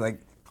obviously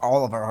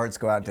all of our hearts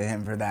go out to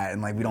him for that,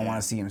 and we don't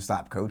want to see him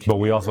stop coaching. But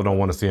we also don't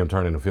want to see him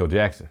turn into Phil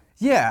Jackson.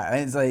 Yeah,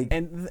 it's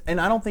And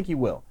I don't think he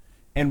will.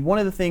 And one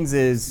of the things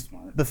is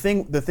the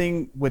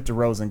thing with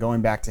DeRozan,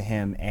 going back to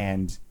him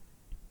and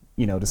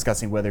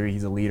discussing whether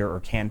he's a leader or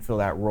can fill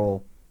that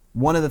role.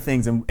 One of the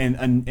things, and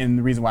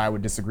the reason why I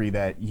would disagree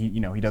that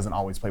he doesn't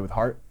always play with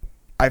heart.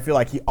 I feel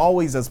like he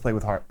always does play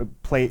with heart.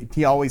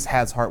 He always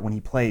has heart when he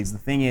plays. The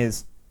thing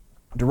is,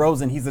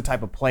 DeRozan, he's the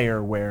type of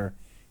player where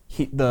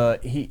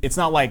it's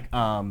not like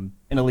an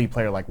elite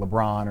player like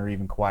LeBron or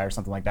even Kawhi or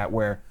something like that,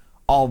 where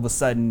all of a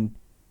sudden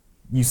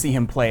you see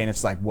him play and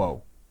it's like,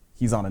 whoa,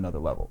 he's on another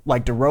level.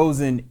 Like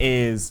DeRozan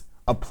is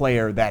a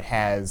player that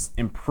has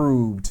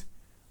improved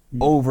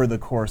over the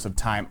course of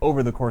time,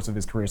 over the course of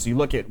his career. So you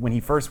look at when he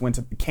first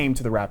came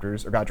to the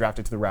Raptors or got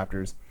drafted to the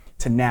Raptors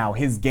to now,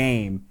 his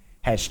game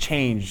has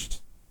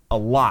changed a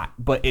lot,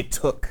 but it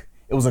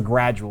was a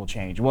gradual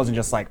change. It wasn't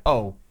just like,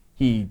 oh,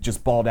 he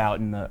just balled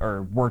out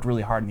or worked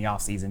really hard in the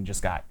offseason,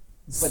 just got.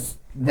 But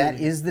that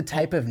is the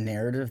type of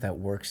narrative that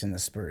works in the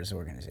Spurs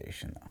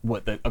organization, though.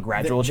 What, a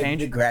gradual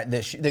change?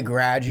 The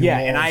gradual. Yeah,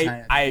 and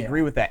I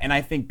agree with that. And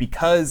I think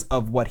because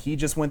of what he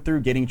just went through,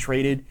 getting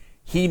traded,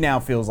 he now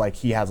feels like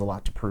he has a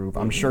lot to prove.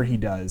 I'm sure he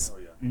does.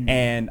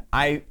 And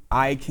I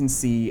can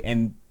see,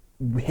 and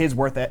his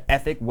work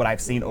ethic, what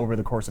I've seen over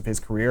the course of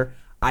his career,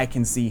 I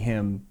can see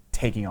him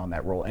taking on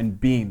that role and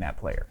being that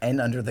player. And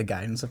under the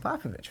guidance of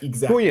Popovich.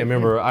 Exactly. Well, yeah,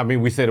 remember, I mean,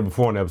 we said it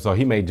before in the episode,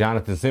 he made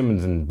Jonathan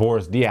Simmons and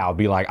Boris Diaw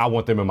be like, I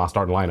want them in my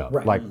starting lineup.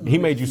 Right. Like, he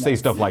made you say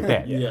stuff like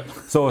that. Yeah.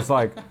 So it's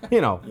like,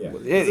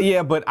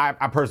 but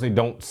I personally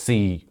don't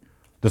see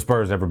the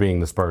Spurs ever being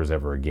the Spurs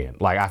ever again.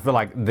 Like, I feel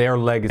like their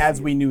legacy. As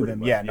we knew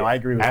them. Yeah, no, I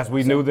agree with that. As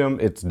we knew them,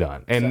 it's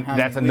done. And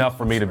that's enough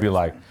for me to be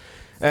like,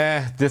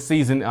 this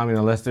season, I mean,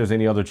 unless there's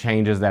any other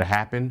changes that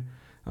happen,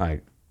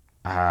 like,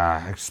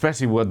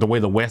 especially with the way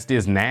the West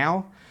is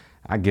now,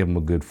 I give them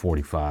a good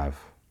 45.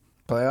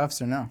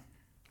 Playoffs or no?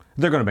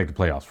 They're going to make the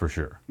playoffs for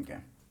sure. Okay.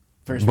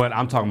 But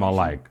I'm talking about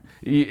like,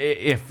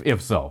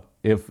 if so,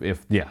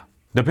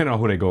 depending on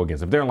who they go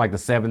against. If they're in like the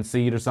 7th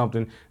seed or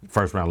something,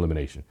 first round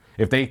elimination.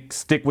 If they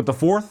stick with the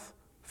 4th,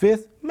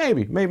 5th,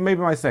 maybe my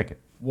 2nd.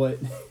 What?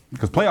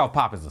 Because playoff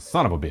pop is a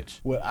son of a bitch.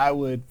 What I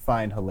would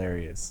find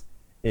hilarious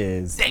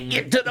is They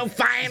get to the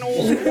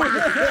finals.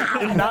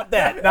 not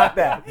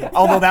that.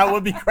 Although that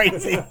would be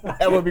crazy.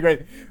 That would be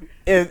great.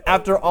 Is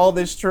after all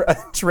this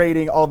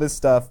trading, all this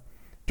stuff,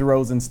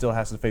 DeRozan still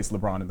has to face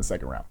LeBron in the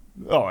second round.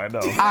 Oh, I know.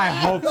 I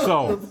hope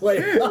so.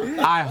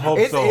 I hope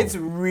so. It's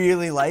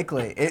really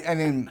likely.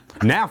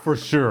 Now for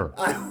sure.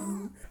 I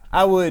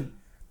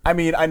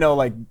know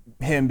like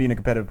him being a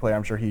competitive player,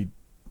 I'm sure he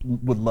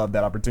would love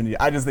that opportunity.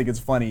 I just think it's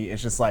funny.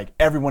 It's just like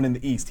everyone in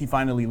the East, he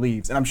finally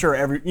leaves. And I'm sure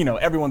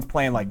everyone's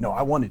playing like, no,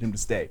 I wanted him to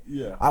stay.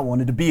 Yeah. I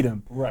wanted to beat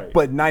him. Right.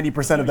 But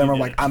 90% of them are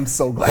like, I'm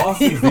so glad.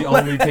 Boston's the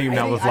only team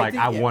that was like,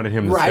 I wanted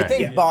him to stay. I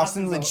think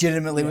Boston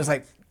legitimately was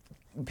like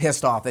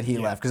pissed off that he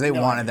left because they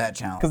wanted that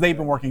challenge. Because they've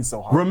been working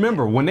so hard.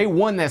 Remember, when they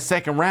won that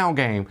second round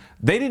game,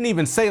 they didn't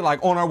even say, like,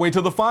 on our way to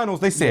the finals.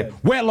 They said,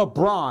 where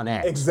LeBron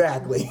at?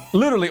 Exactly.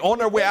 Literally, on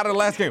their way out of the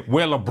last game,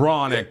 where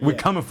LeBron at? We're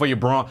coming for you,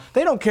 Bron.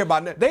 They don't care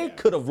about that. They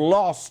could have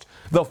lost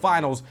the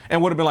finals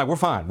and would have been like, we're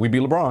fine. We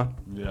beat LeBron.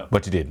 Yeah.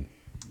 But you didn't.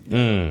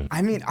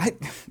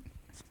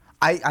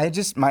 I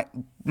just, my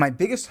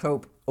biggest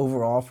hope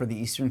overall for the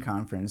Eastern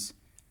Conference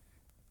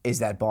is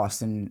that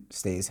Boston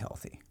stays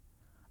healthy.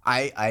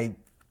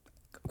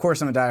 Of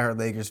course, I'm a diehard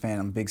Lakers fan.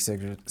 I'm a big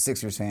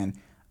Sixers fan.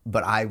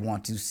 But I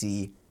want to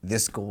see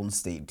this Golden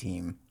State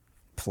team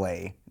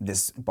play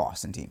this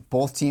Boston team.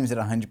 Both teams at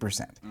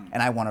 100%.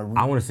 And I want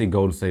I want to see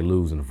Golden State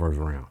lose in the first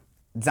round.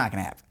 It's not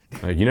going to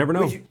happen. You never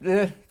know.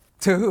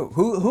 To who?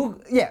 Who?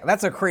 Yeah,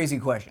 that's a crazy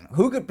question.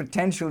 Who could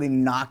potentially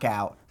knock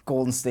out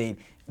Golden State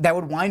that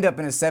would wind up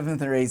in a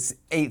 7th or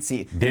 8th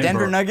seed? The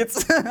Denver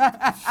Nuggets?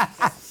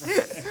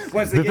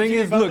 The thing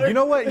is, look, you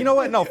know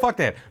what? No, fuck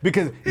that.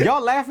 Because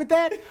y'all laugh at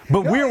that,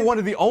 but we're one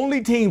of the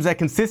only teams that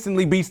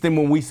consistently beats them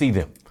when we see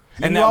them.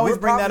 And you always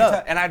bring that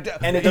up.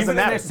 And it doesn't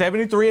matter.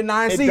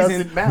 73-9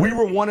 season, we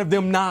were one of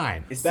them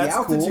 9. That's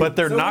cool. But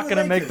they're not going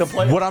to make the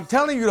playoffs. What I'm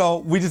telling you though,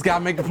 we just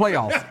gotta make the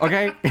playoffs,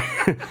 okay?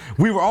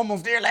 We were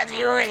almost there last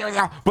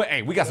year, but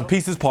hey, we got some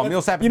pieces. Paul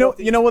Millsap. You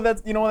know what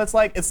that's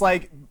like? It's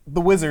like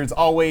the Wizards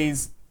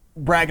always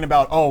bragging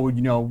about,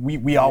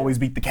 we always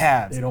beat the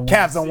Cavs.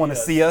 Cavs don't want to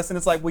see us, and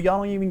it's like, well, y'all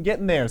don't even get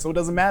in there, so it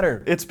doesn't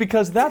matter. It's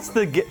because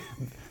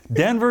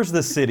Denver's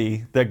the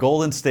city that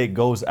Golden State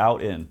goes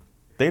out in.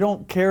 They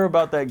don't care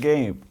about that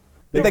game.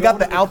 They got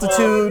the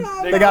altitude.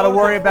 They got to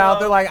worry about.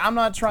 They're like, I'm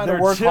not trying to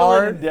work chilling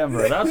hard. in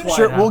Denver. That's why.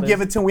 Sure, we'll give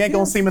it to him. We ain't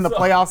gonna see him in the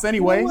playoffs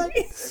anyway.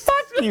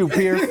 Fuck you,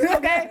 Pierce.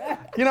 Okay,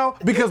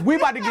 because we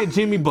about to get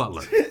Jimmy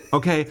Butler.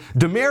 Okay,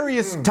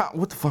 Demarius.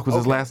 What the fuck was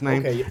his last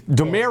name? Okay.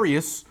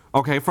 Demarius.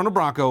 Okay, from the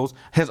Broncos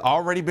has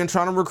already been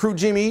trying to recruit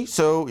Jimmy.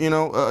 So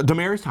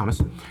Demarius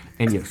Thomas.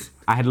 And yes,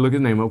 I had to look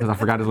his name up because I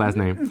forgot his last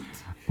name.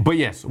 But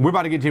yes, we're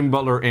about to get Jimmy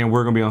Butler, and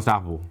we're gonna be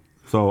unstoppable.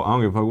 So I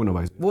don't give a fuck with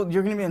nobody. Well,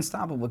 you're going to be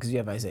unstoppable because you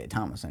have Isaiah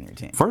Thomas on your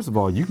team. First of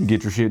all, you can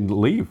get your shit and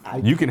leave.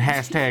 You can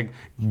hashtag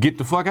get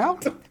the fuck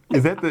out.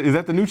 Is that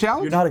the new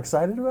challenge? You're not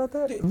excited about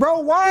that? Bro,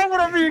 why would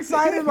I be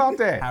excited about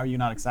that? How are you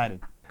not excited?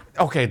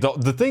 Okay,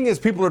 the thing is,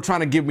 people are trying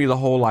to give me the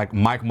whole like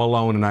Mike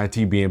Malone and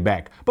IT being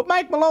back. But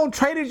Mike Malone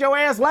traded your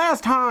ass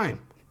last time.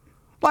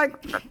 Like,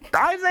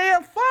 Isaiah,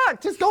 fuck,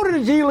 just go to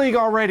the G League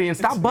already and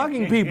stop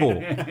bugging people.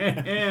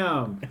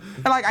 Damn.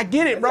 And like, I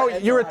get it, bro.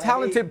 You're a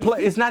talented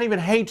player. It's not even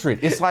hatred.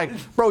 It's like,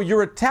 bro,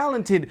 you're a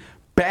talented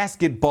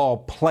basketball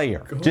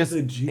player, just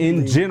to G in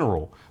League.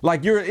 general.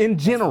 Like you're in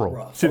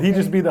general. Should he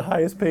just be the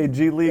highest paid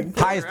G League?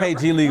 Highest paid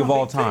G League of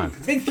all time.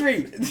 Big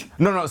three.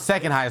 No,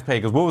 second highest paid.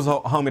 Because what was the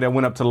homie that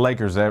went up to the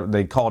Lakers?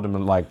 They called him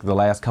in like the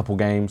last couple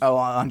games. Oh,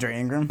 Andre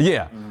Ingram.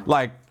 Yeah,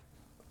 like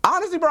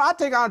honestly, bro, I'd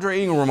take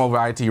Andre Ingram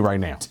over IT right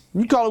now.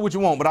 You call it what you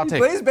want, but I'll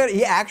take it. Plays better.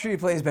 He actually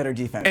plays better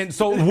defense. And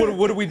so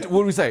what do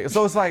we say?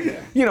 So it's like,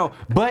 you know,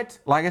 but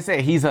like I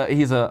said, he's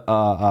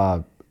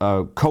a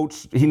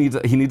coach. He needs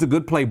a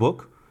good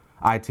playbook.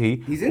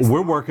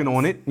 We're working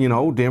on it, you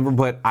know, Denver,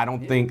 but I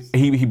don't think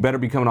he better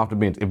be coming off the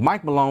bench. If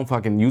Mike Malone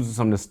fucking uses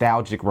some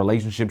nostalgic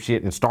relationship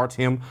shit and starts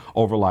him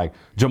over like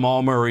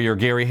Jamal Murray or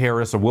Gary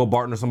Harris or Will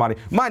Barton or somebody,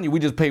 mind you, we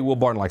just paid Will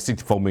Barton like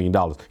 $64 million.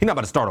 He's not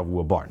about to start over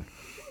Will Barton.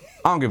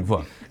 I don't give a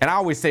fuck. And I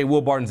always say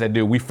Will Barton's that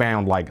dude we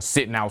found like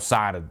sitting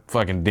outside of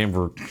fucking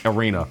Denver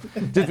arena.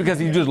 Just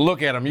because you just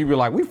look at him, you be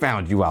like, we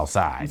found you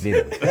outside,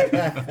 didn't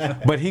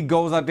we? But he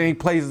goes out there, he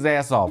plays his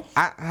ass off.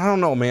 I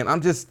don't know, man.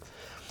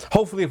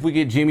 Hopefully if we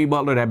get Jimmy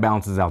Butler, that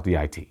balances out the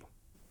IT.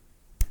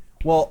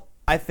 Well,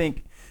 I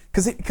think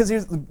because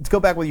here's to go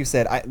back what you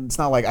said. It's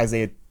not like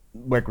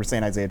like we're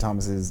saying Isaiah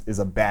Thomas is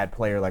a bad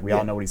player. Like we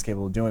all know what he's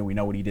capable of doing. We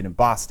know what he did in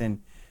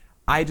Boston.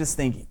 I just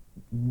think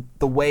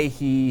the way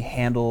he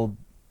handled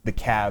the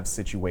Cavs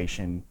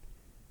situation,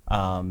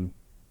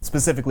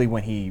 specifically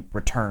when he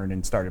returned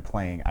and started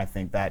playing, I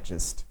think that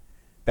just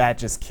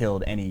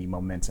killed any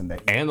momentum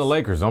that. And the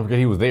Lakers, don't forget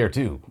he was there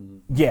too.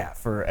 Yeah,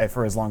 for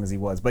as long as he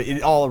was, but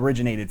it all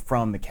originated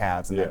from the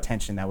Cavs and that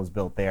tension that was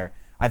built there.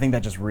 I think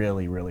that just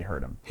really, really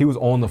hurt him. He was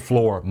on the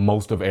floor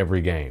most of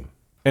every game.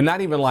 And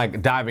not even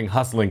like diving,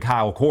 hustling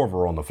Kyle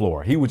Korver on the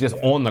floor. He was just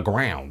on the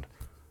ground.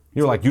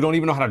 You're like, you don't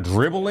even know how to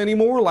dribble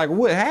anymore? Like,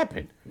 what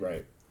happened?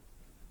 Right.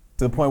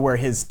 To the point where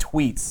his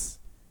tweets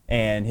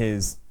and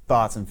his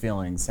thoughts and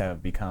feelings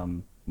have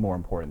become more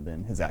important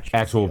than his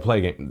Actual play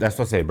game. That's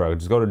what I say, bro.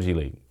 Just go to G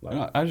League.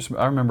 Like,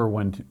 I remember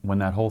when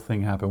that whole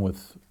thing happened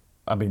with,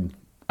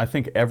 I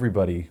think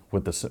everybody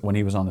when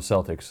he was on the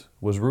Celtics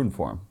was rooting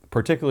for him,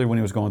 particularly when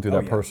he was going through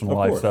that personal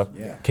life stuff.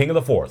 Yeah. King of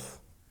the fourth.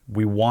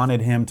 We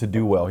wanted him to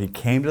do well. He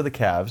came to the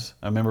Cavs.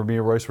 I remember me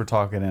and Royce were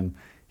talking, and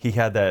he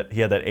had that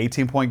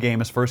 18-point game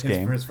his first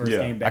game. His first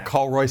game I back.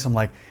 call Royce. I'm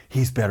like,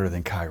 he's better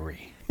than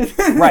Kyrie.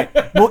 Right.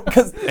 Well,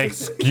 because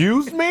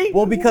Excuse me?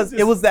 because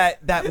it was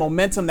that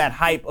momentum, that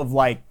hype of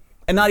like,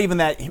 and not even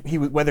that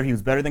whether he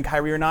was better than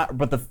Kyrie or not,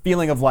 but the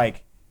feeling of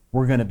like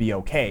we're gonna be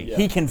okay. Yeah.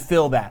 He can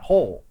fill that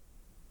hole,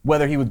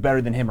 whether he was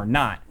better than him or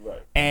not.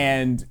 Right.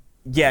 And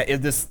yeah,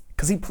 because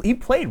he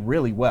played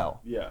really well.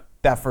 Yeah.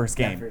 That first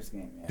game.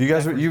 Do you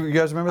guys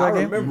remember that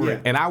I game? remember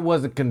it. And I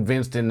wasn't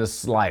convinced in the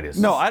slightest.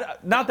 No,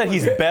 not that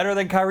he's better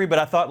than Kyrie, but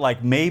I thought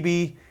like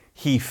maybe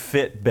he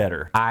fit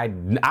better. I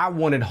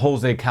wanted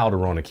Jose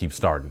Calderon to keep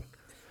starting.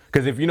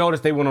 Because if you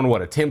notice, they went on,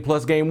 a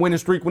 10-plus game winning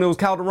streak when it was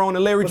Calderon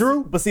and Larry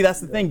Drew? But see, that's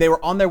the thing. They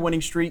were on their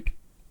winning streak.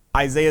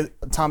 Isaiah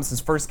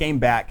Thomas's first game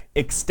back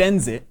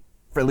extends it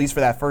for at least for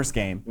that first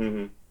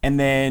game, and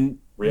then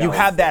you Reality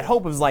have that set.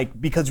 hope of like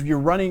because you're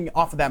running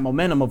off of that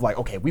momentum of like,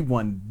 okay, we've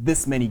won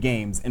this many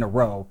games in a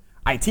row.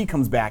 IT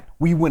comes back,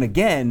 we win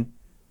again.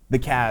 The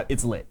Cavs,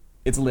 it's lit.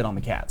 It's lit on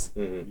the Cavs.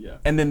 Yeah.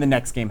 And then the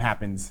next game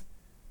happens,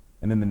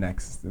 and then the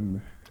next.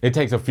 It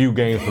takes a few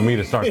games for me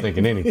to start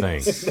thinking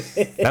anything.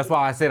 That's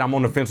why I said I'm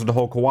on the fence with the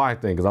whole Kawhi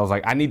thing, because I was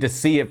like, I need to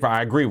see it.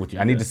 I agree with you.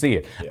 I need to see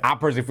it. I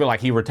personally feel like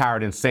he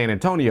retired in San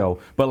Antonio,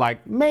 but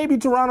like maybe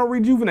Toronto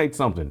rejuvenates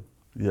something.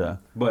 Yeah,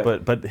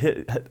 But-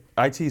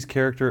 IT's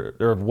character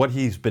or what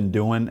he's been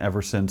doing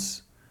ever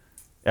since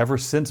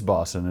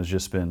Boston has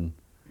just been,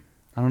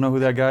 I don't know who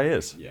that guy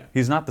is. Yeah.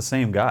 He's not the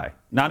same guy.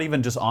 Not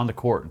even just on the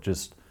court.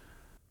 Just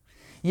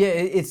Yeah,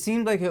 it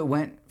seemed like it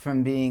went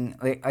from being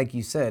like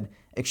you said,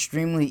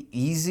 extremely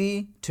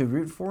easy to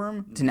root for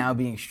him to now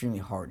being extremely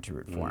hard to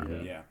root for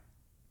him. Yeah.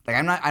 Like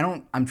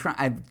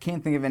I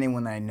can't think of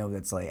anyone that I know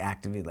that's like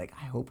actively like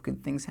I hope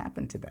good things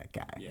happen to that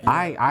guy.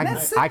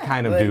 That's I sad.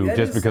 kind of Like, do that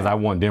just is because sad. I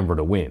want Denver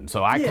to win.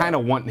 So I kind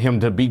of want him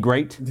to be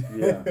great,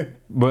 Yeah.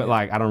 but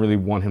like I don't really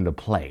want him to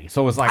play.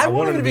 So it's like I, I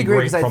want him to be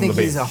great because I from think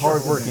the he's a bench.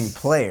 hardworking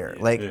player.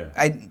 Like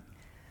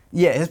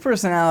Yeah. his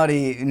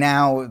personality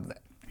now.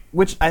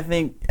 Which I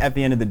think at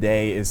the end of the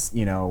day is,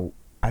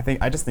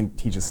 I just think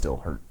he's just still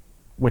hurt,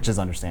 which is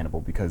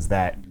understandable because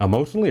that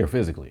Emotionally or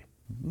physically?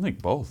 I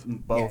think both.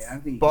 both. I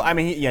think- But I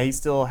mean, he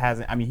still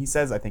hasn't. I mean, he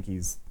says I think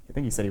he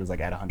said he was like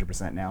at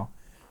 100% now.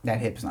 That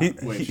hip's not.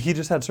 He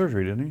just had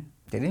surgery, didn't he?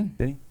 Did he?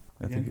 Did he?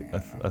 I think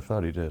I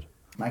thought he did.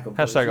 Michael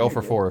Hashtag 0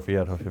 for 4 if he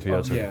had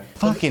surgery. Yeah.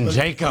 Fucking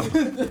Jacob.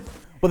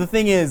 But the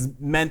thing is,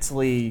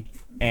 mentally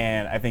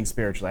and I think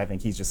spiritually, I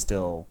think he's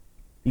still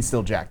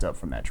jacked up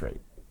from that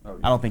trade.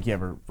 I don't think he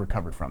ever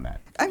recovered from that.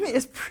 I mean,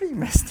 it's pretty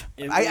messed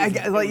up.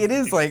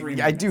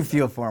 I do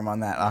feel for him on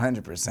that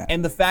 100%.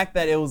 And the fact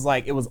that it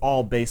was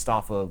all based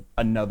off of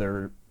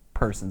another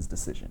person's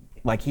decision.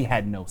 Like he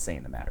had no say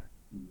in the matter.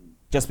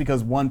 Just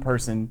because one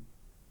person,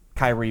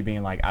 Kyrie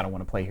being like, I don't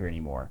want to play here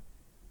anymore,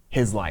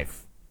 his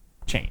life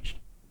changed.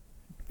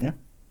 Yeah.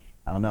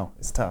 I don't know.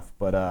 It's tough.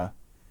 But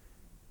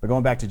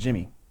going back to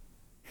Jimmy.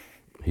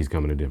 He's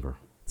coming to Denver.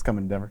 It's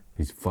coming to Denver.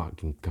 He's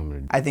fucking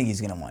coming. I think he's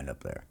gonna wind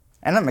up there,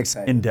 and I'm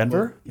excited. In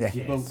Denver? Yeah.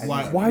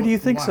 Why do you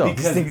think so?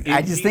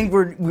 I just think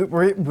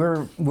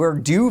we're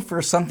due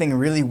for something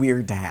really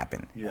weird to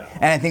happen. Yeah.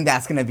 And I think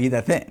that's gonna be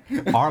the thing.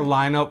 Our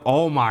lineup,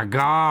 oh my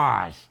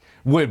gosh.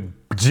 With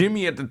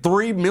Jimmy at the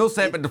 3,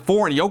 Millsap at the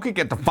 4, and Jokic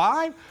at the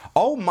 5?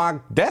 Oh my,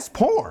 that's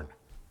porn.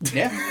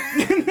 Yeah.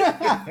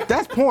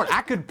 That's porn.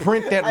 I could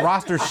print that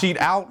roster sheet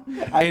out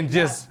and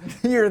just.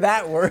 Hear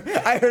that word?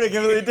 I heard it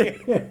completely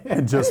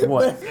different. Just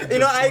what?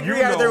 I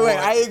agree either way.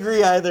 I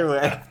agree either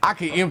way. I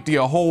could empty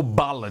a whole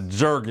bottle of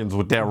Jergens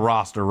with that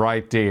roster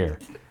right there.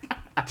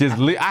 I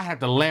have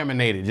to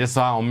laminate it just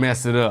so I don't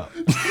mess it up.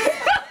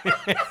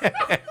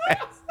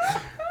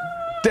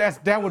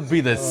 That would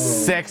be the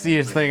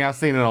sexiest thing I've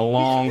seen in a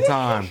long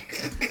time.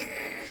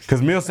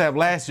 Because Millsap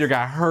last year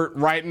got hurt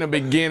right in the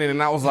beginning,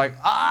 and I was like,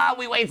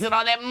 we wasted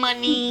all that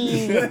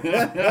money.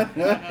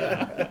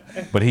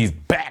 But he's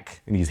back,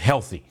 and he's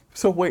healthy.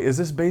 So wait, is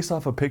this based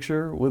off a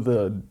picture with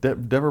a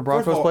Denver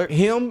Broncos player?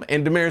 Him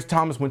and Demaryius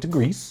Thomas went to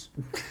Greece.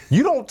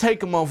 You don't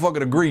take a motherfucker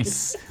to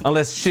Greece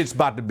unless shit's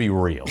about to be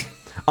real.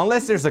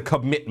 Unless there's a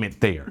commitment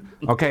there,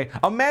 okay?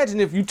 Imagine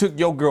if you took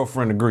your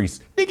girlfriend to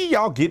Greece. Nigga,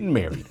 y'all getting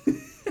married.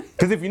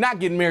 Because if you're not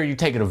getting married, you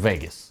take her to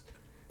Vegas.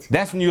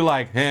 That's when you're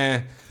like,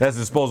 that's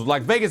disposable.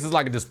 Like Vegas is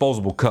like a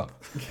disposable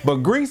cup. But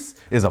Greece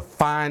is a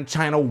fine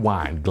China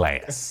wine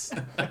glass.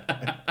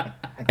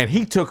 And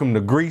he took him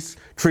to Greece,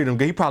 treated him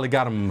good. He probably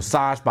got him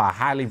massaged by a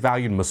highly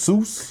valued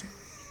masseuse.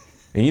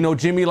 And you know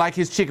Jimmy like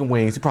his chicken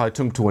wings. He probably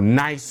took him to a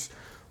nice,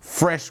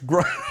 fresh,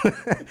 I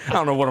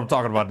don't know what I'm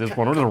talking about at this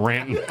point. I'm just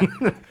ranting.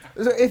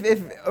 So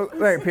if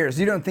Larry Pierce,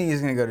 you don't think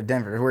he's going to go to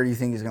Denver, where do you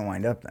think he's going to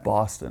wind up then?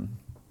 Boston.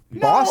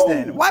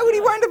 Boston? Why would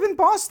he wind up in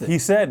Boston? He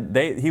said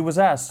he was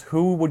asked,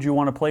 who would you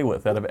want to play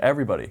with out of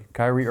everybody?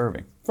 Kyrie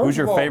Irving. Who's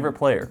your favorite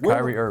player?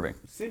 Kyrie Irving.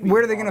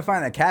 Where are they going to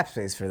find that cap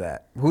space for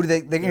that? Who do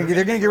they're going to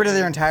get rid of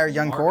their entire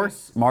young core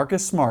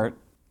Marcus Smart.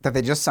 that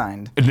they just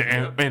signed?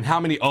 And how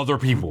many other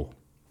people?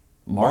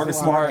 Marcus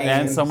Smart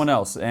and someone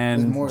else,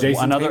 and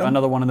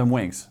another one of them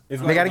wings.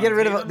 They got to get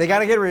rid of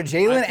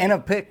Jalen and a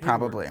pick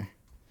probably.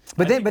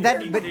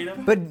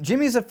 But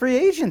Jimmy's a free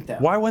agent though.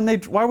 Why wouldn't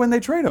they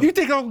trade him? You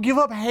think I'll give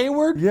up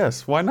Hayward?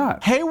 Yes, why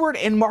not? Hayward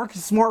and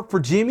Marcus Smart for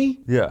Jimmy?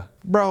 Yeah.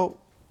 Bro,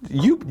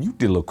 you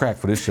did a little crack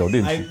for this show,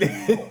 didn't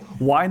you?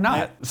 Why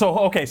not? So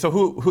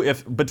who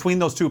if between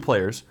those two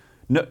players,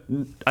 no,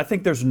 I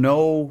think there's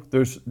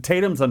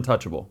Tatum's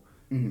untouchable.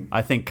 Mm-hmm.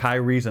 I think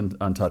Kyrie's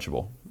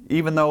untouchable.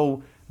 Even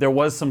though there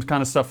was some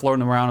kind of stuff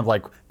floating around of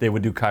like they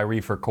would do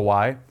Kyrie for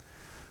Kawhi,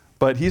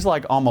 but he's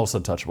like almost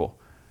untouchable.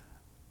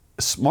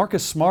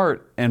 Marcus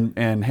Smart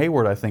and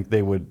Hayward, I think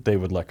they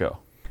would let go.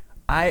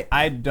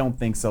 I don't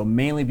think so,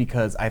 mainly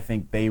because I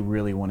think they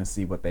really want to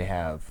see what they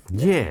have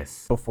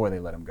Yes. before they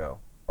let him go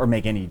or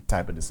make any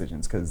type of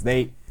decisions. Because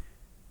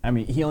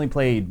he only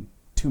played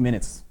 2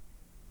 minutes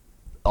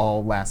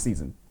all last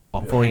season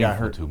before he got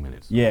hurt. 2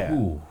 minutes. Yeah.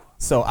 Ooh.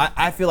 So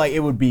I feel like it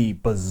would be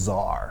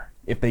bizarre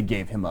if they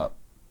gave him up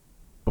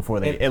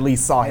before they at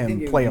least saw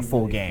him play a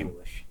full game.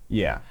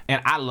 Yeah.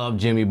 And I love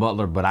Jimmy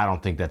Butler, but I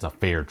don't think that's a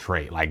fair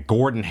trade. Like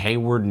Gordon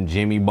Hayward and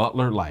Jimmy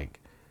Butler,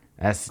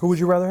 that's. Who would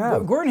you rather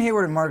have? Gordon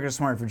Hayward and Marcus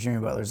Smart for Jimmy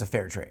Butler is a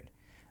fair trade.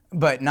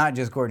 But not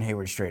just Gordon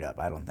Hayward straight up,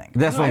 I don't think.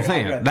 That's what I'm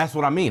saying. That's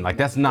what I mean. Like,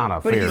 that's not a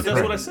fair trade.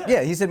 That's what I said.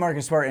 Yeah, he said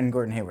Marcus Smart and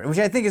Gordon Hayward, which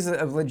I think is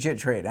a legit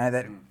trade.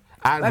 They're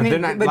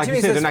not, like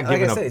you said, they're not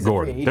giving up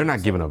Gordon. They're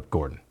not giving up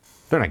Gordon.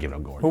 They're not giving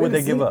up Gordon. Who would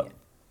they give up?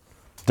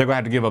 They're going to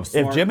have to give up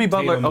Smart, If Jimmy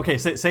Butler, Tatum. okay,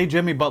 say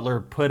Jimmy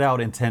Butler put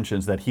out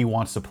intentions that he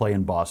wants to play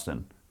in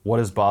Boston. What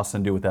does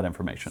Boston do with that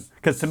information?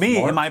 Because to me,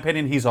 in my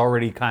opinion, he's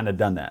already kind of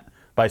done that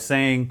by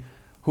saying,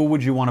 "Who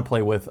would you want to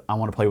play with? I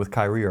want to play with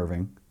Kyrie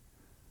Irving."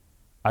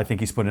 I think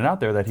he's putting it out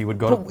there that he would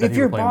go. But if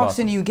you're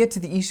Boston, you get to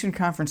the Eastern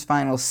Conference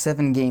Finals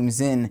 7 games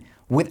in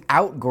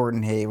without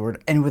Gordon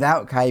Hayward and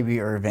without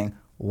Kyrie Irving.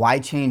 Why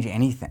change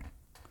anything?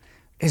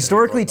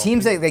 Historically,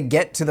 teams that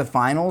get to the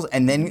finals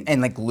and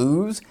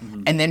lose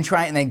and then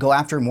try and they go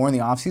after more in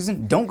the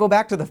offseason don't go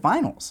back to the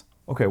finals.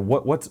 Okay,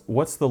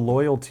 what's the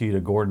loyalty to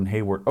Gordon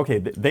Hayward? Okay,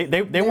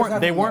 they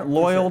weren't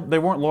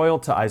loyal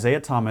to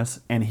Isaiah Thomas,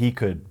 and he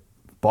could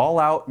ball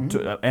out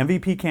to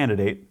MVP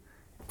candidate,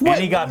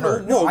 and he got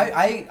hurt. No,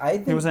 I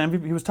think he was an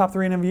MVP, he was top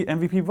 3 in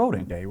MVP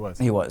voting. Yeah, he was.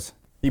 he was.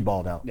 He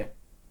balled out. Yeah.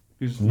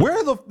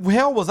 Where the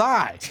hell was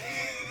I?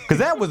 Because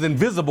that was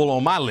invisible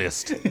on my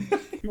list.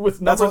 He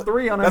was number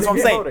 3 on MVP That's what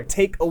I'm saying. voting.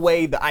 Take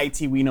away the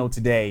IT we know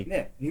today.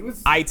 Yeah, he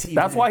was. IT.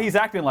 That's why he's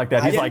acting like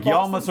that. He's like,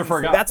 y'all must have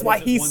forgotten. That's why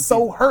he's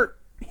so hurt.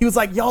 He was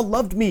like, y'all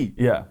loved me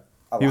Yeah,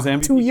 he was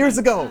MVP. 2 years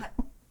ago.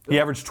 He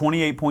averaged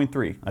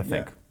 28.3, I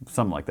think,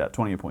 something like that,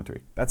 28.3.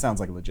 That sounds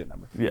like a legit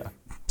number. Yeah.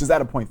 Just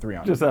add a 0.3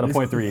 on it. Just at a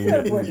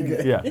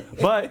 0.3. Yeah.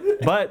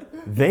 But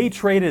they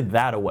traded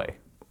that away.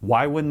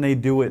 Why wouldn't they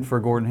do it for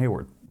Gordon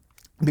Hayward?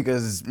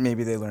 Because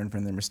maybe they learned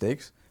from their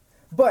mistakes.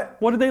 But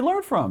What did they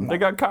learn from? They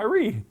got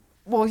Kyrie.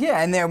 Well,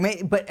 yeah,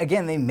 and but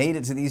again, they made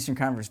it to the Eastern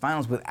Conference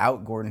Finals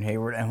without Gordon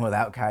Hayward and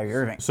without Kyrie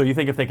Irving. So you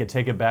think if they could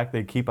take it back,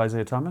 they'd keep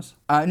Isaiah Thomas?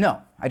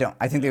 No, I don't.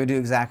 I think they would do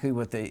exactly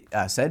what they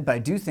said, but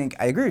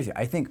I agree with you.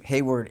 I think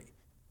Hayward,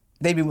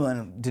 they'd be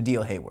willing to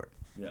deal Hayward.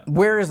 Yeah.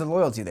 Where is the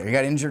loyalty there? He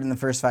got injured in the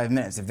first 5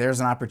 minutes. If there's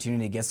an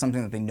opportunity to get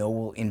something that they know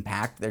will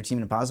impact their team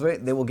in a positive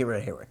way, they will get rid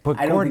of Hayward. But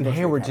Gordon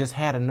Hayward just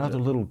had another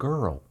little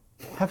girl.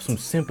 Have some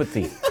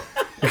sympathy.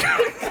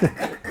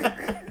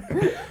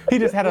 He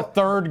just had a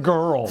third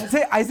girl.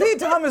 Isaiah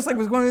Thomas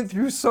was going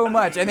through so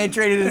much, and they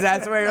traded his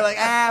ass away. You're like,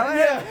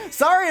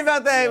 sorry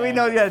about that. We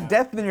know you got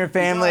death in your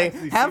family.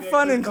 Have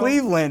fun in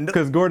Cleveland.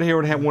 Because Gordon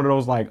Hayward had one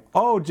of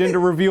those gender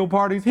reveal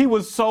parties. He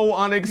was so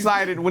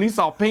unexcited when he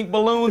saw pink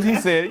balloons. He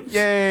said,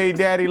 "Yay,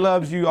 Daddy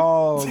loves you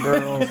all,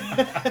 girls."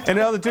 And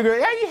the other two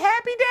girls, "Are you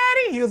happy,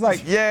 Daddy?" He was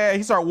like, "Yeah."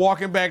 He started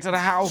walking back to the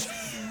house.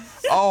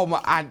 Oh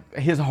my!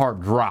 His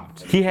heart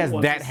dropped. He has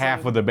that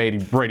half of the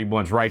Brady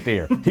Bunch right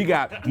there. He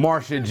got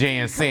Marsha,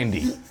 Jan,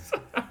 Cindy.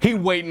 He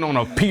waiting on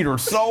a Peter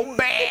so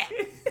bad.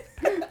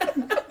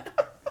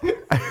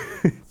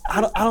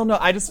 I don't know.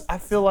 I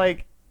feel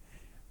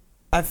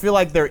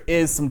like there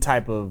is some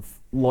type of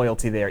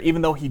loyalty there,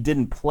 even though he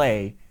didn't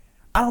play.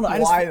 I don't know.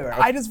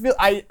 I just feel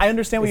I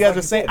understand what you guys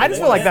are saying. I just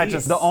feel like that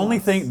just the only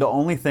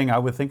thing I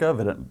would think of,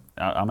 and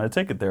I'm going to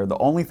take it there. The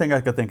only thing I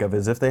could think of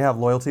is if they have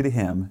loyalty to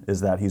him,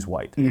 is that he's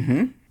white,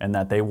 and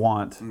that they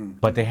want.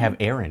 But they have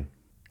Aaron.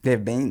 They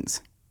have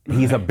Baines.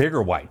 He's a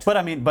bigger white. But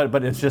I mean,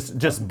 but it's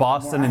just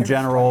Boston in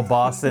general,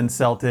 Boston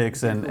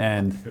Celtics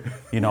and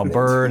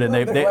Bird, and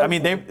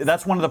they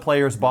that's one of the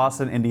players,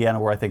 Boston, Indiana,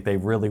 where I think they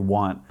really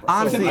want.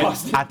 Honestly,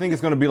 I think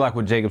it's going to be like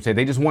what Jacob said.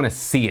 They just want to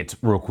see it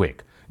real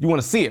quick. You want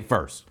to see it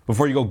first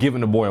before you go giving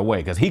the boy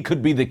away, because he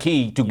could be the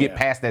key to get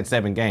past that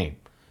 7 game.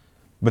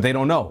 But they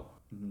don't know.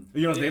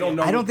 They don't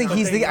know. I don't think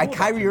he's the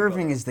Kyrie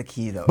Irving is the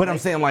key, though. But I'm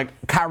saying,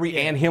 Kyrie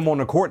and him on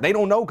the court, they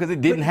don't know because it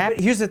didn't happen.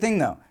 But here's the thing,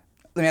 though.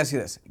 Let me ask you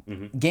this.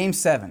 Game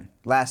 7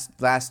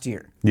 last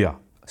year. Yeah.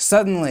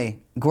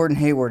 Suddenly, Gordon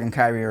Hayward and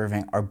Kyrie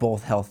Irving are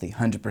both healthy,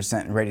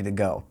 100% and ready to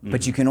go.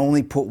 But you can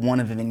only put one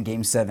of them in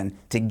Game 7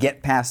 to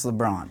get past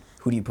LeBron.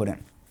 Who do you put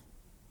in?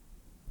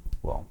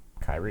 well,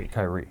 Kyrie.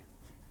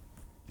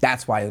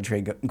 That's why you'll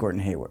trade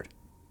Gordon Hayward.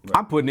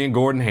 I'm putting in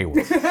Gordon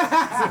Hayward.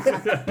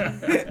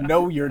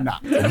 No, you're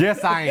not.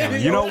 Yes, I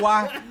am. You know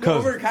why?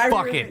 Because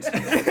fuck it.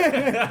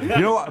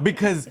 You know what?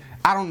 Because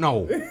I don't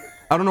know.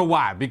 I don't know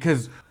why.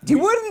 Because you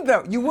wouldn't,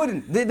 though. You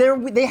wouldn't.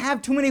 They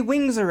have too many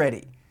wings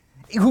already.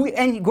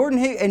 And Gordon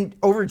Hayward and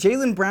over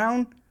Jaylen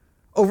Brown,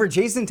 over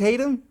Jason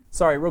Tatum.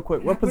 Sorry, real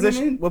quick. What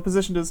position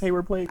does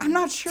Hayward play? I'm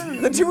not sure.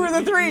 The 2 or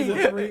the 3.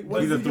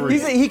 He's a 3.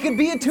 He could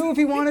be a 2 if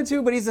he wanted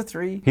to, but he's a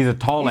 3. he's a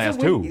tall ass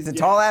too. He's a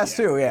tall ass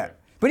too, yeah.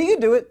 But he could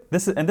do it.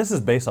 This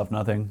is based off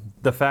nothing.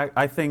 The fact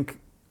I think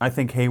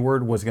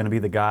Hayward was going to be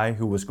the guy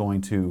who was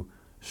going to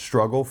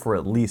struggle for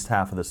at least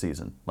half of the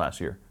season last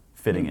year,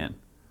 fitting in.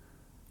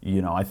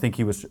 You know, I think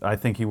he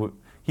would.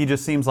 He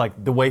just seems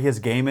like the way his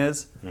game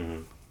is.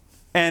 Mm-hmm.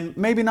 And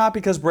maybe not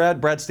because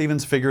Brad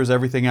Stevens figures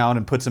everything out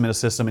and puts him in a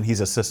system and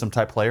he's a system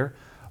type player,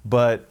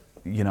 but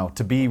you know,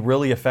 to be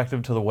really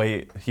effective to the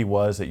way he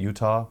was at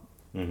Utah,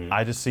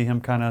 I just see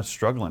him kind of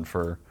struggling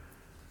for.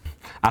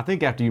 I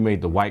think after you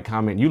made the white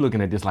comment, you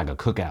looking at this like a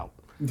cookout.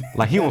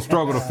 Like he won't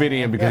struggle to fit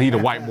in because he's the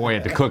white boy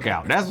at the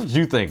cookout. That's what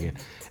you thinking.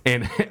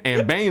 And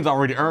Baines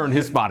already earned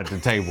his spot at the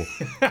table.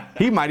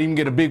 He might even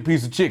get a big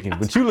piece of chicken.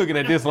 But you looking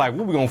at this like,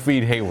 what we gonna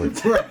feed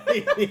Hayward?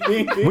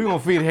 We gonna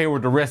feed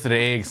Hayward the rest of the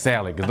egg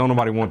salad because don't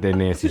nobody want that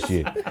nasty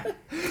shit.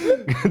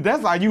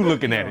 That's how you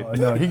looking at it.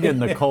 No, he getting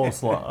the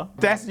coleslaw.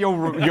 That's your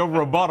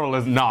rebuttal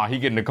is he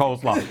getting the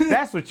coleslaw.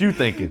 That's what you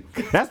thinking.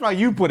 That's why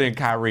you put in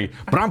Kyrie,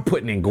 but I'm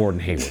putting in Gordon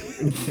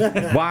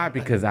Hayward. Why?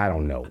 Because I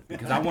don't know.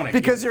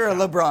 Because you're a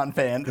LeBron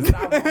fan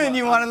and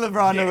you wanted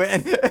LeBron to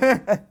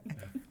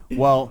win.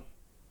 Well,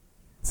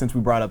 since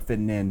we brought up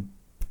fitting in,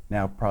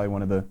 now probably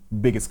one of the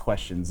biggest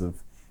questions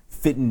of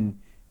fitting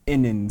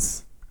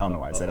innings. I don't know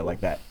why I said it like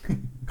that.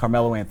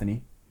 Carmelo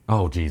Anthony.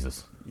 Oh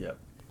Jesus. Yep.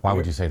 Why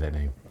would you say that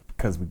name?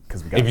 Because we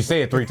got. If you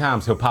say it 3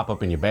 times, he'll pop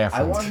up in your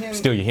bathroom,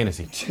 steal your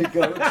Hennessy.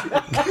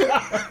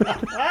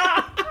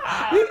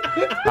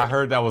 I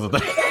heard that was a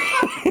thing.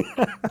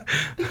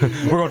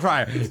 We're gonna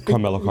try it.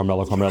 Carmelo.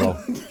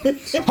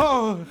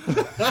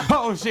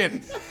 Oh shit!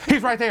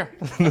 He's right there.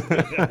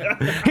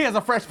 He has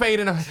a fresh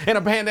fade and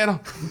a bandana.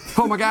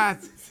 Oh my God.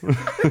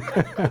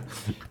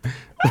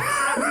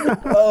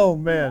 Oh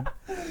man.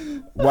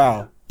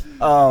 Wow.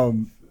 I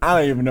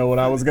don't even know what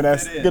I was gonna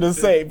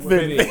say.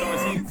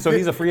 So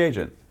he's a free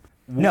agent.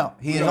 No,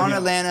 he is on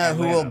Atlanta,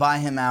 who will buy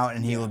him out,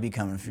 and he will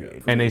become a free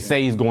agent. And they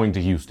say he's going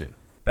to Houston.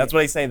 That's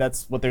what they say.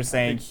 That's what they're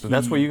saying. So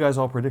that's what you guys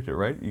all predicted,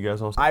 right? You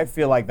guys all. I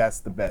feel like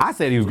that's the best. I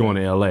said he was going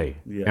to L.A.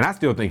 And I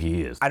still think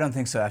he is. I don't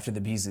think so after the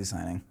Beasley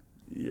signing.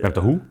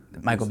 After who?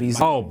 Michael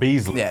Beasley. Oh,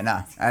 Beasley. Yeah,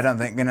 no, I don't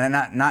think.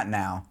 Not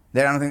now.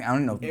 I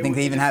don't think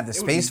they even have the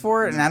space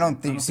for it, and I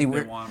don't think.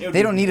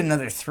 They don't need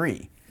another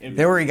 3.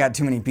 They already got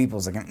too many people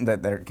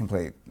that can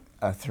play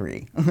a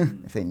 3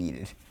 if they need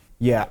it.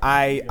 Yeah,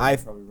 I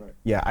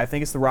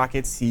think it's the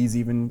Rockets. He's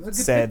even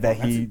said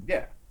that he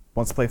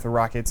wants to play for the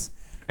Rockets.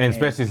 And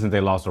especially since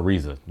they lost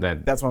Ariza.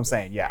 That's what I'm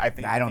saying. Yeah,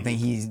 I don't think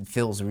he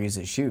fills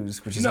Ariza's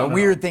shoes, which is a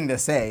weird thing to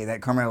say,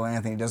 that Carmelo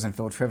Anthony doesn't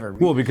fill Trevor.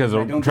 Well, because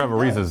I don't Trevor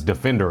think he Ariza's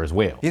defender as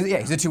well.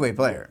 he's a two-way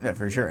player,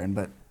 for sure.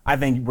 But I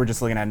think we're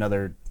just looking at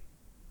another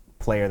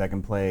player that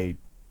can play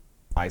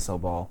ISO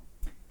ball.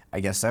 I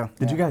guess so.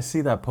 Did you guys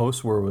see that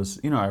post where it was,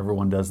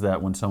 everyone does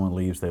that when someone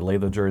leaves. They lay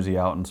the jersey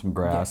out in some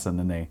grass and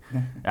then they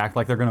act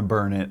like they're going to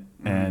burn it.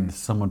 And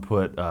someone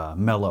put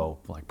Melo,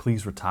 like,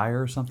 please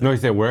retire or something. No, he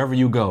said, wherever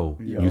you go,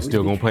 you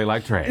still going to play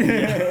like trash.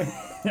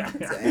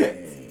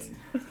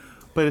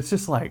 But it's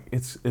just like,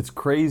 it's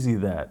crazy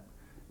that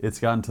it's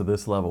gotten to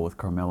this level with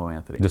Carmelo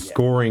Anthony. The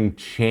scoring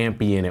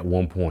champion at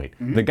one point.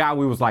 The guy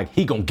we was like,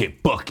 he going to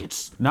get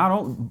buckets.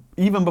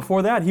 Even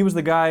before that, he was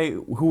the guy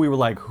who we were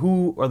like,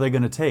 who are they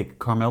going to take,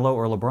 Carmelo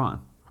or LeBron?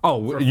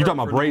 Oh, you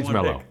talking about Braids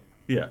Melo?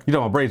 Yeah. You talking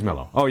about Braids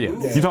Melo? Oh, yeah. You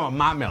talking about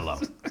my Melo.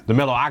 The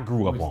Melo I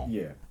grew up on.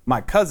 Yeah.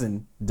 My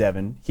cousin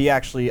Devin, he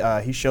actually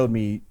he showed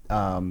me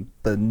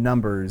the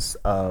numbers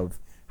of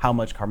how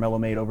much Carmelo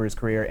made over his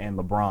career and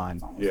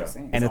LeBron. Yeah.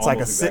 And it's like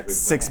a almost exactly the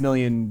same. $6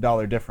 million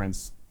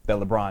difference that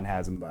LeBron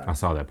has in. I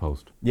saw that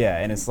post. Yeah,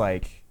 and it's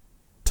like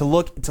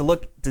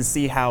to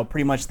see how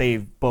pretty much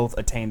they've both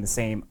attained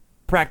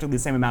practically the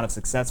same amount of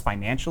success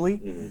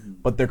financially,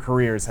 but their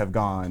careers have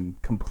gone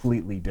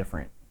completely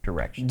different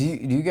directions. Do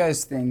you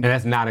guys think? And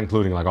that's not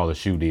including like all the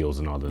shoe deals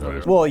and all the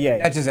other stuff. Well, yeah,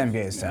 That's just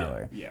NBA's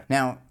salary. Yeah.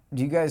 Now,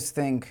 do you guys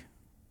think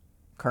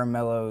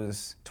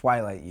Carmelo's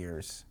twilight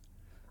years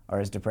are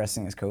as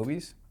depressing as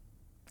Kobe's?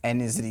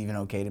 And is it even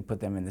okay to put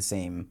them in the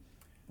same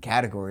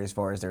category as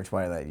far as their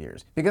twilight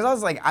years? Because I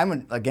was like,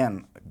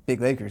 again, a big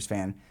Lakers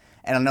fan,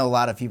 and I know a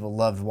lot of people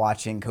loved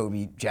watching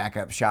Kobe jack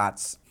up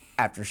shots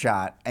after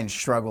shot and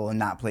struggle and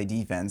not play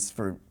defense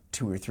for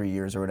 2 or 3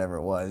 years or whatever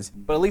it was.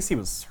 but at least he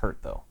was hurt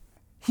though.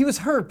 He was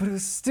hurt, but it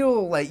was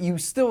still like you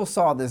still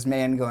saw this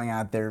man going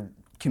out there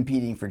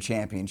competing for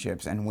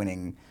championships and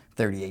winning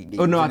 38 games.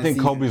 Oh, no, in I a think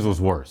season. Kobe's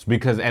was worse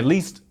because at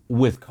least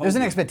with There's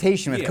an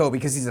expectation with Kobe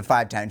because he's a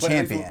 5-time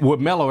champion.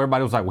 with Melo,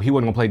 everybody was like, well, he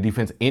wasn't going to play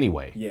defense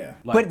anyway. Yeah.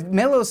 But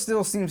Melo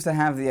still seems to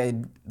have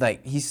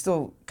he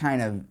still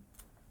kind of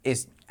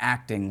is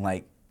acting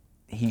like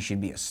he should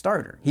be a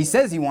starter. He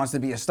says he wants to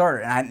be a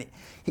starter, and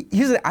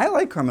I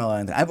like Carmelo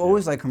Anthony. I've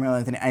always liked Carmelo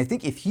Anthony. I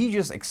think if he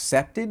just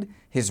accepted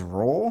his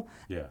role,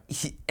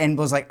 and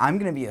was like, I'm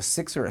going to be a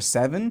 6 or a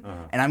 7,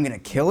 and I'm going to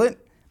kill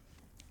it,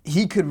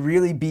 he could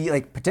really be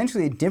like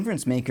potentially a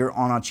difference maker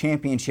on a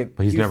championship.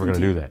 But he's never going to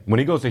do that. When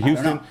he goes to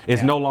Houston, know.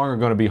 it's no longer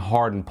going to be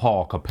Harden,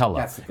 Paul, Capella.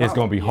 That's the It's going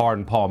problem. to be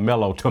Harden, Paul,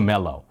 Melo to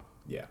Melo.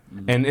 Yeah.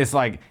 And it's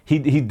like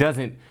he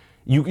doesn't.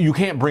 You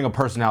can't bring a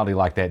personality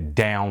like that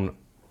down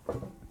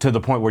to the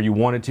point where you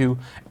wanted to.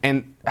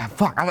 And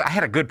I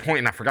had a good point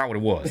and I forgot what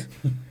it was.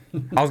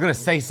 I was going to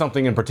say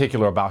something in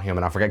particular about him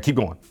and I forgot. Keep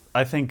going.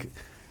 I think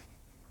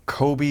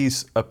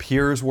Kobe's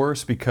appears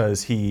worse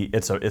because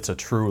it's a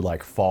true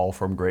like fall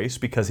from grace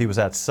because he was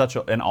at such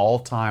an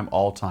all-time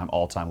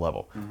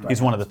level.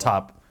 He's one of the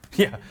top.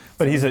 Yeah,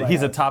 but he's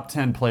a top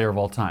 10 player of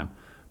all time.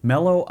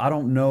 Melo, I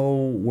don't know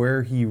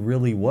where he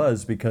really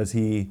was because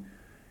he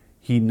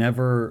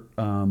never.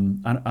 I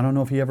don't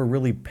know if he ever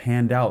really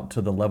panned out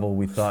to the level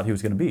we thought he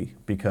was going to be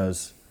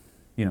because,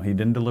 he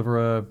didn't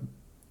deliver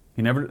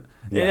He never.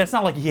 It's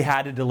not like he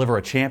had to deliver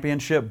a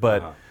championship,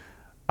 but.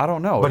 I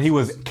don't know. But he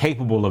was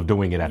capable of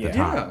doing it at the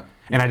time.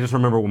 And I just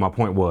remember what my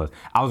point was.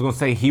 I was going to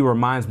say he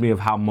reminds me of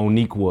how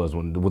Monique was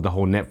with the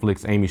whole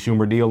Netflix Amy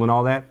Schumer deal and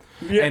all that.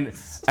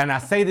 Yes. And I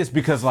say this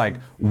because like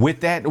with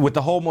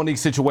the whole Monique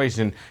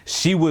situation,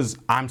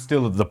 I'm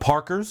still the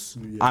Parkers.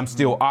 I'm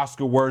still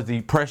Oscar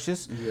worthy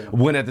Precious.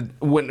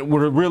 When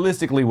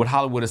realistically with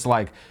Hollywood it's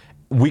like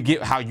we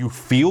get how you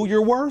feel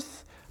you're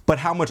worth, but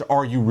how much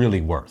are you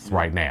really worth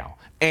right now?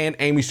 And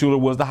Amy Schumer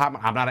was the hot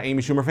one. I'm not an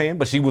Amy Schumer fan,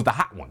 but she was the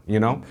hot one,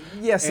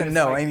 Yes and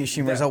no. like Amy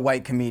Schumer's a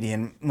white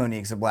comedian.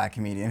 Monique's a black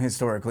comedian.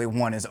 Historically,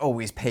 one is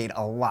always paid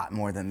a lot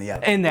more than the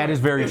other. And that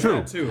is very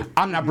true.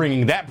 I'm not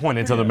bringing that point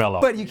into the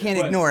Mello. But you can't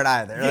ignore it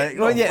either.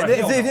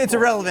 It's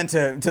irrelevant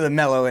to the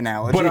Mello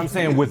analogy. But I'm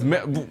saying with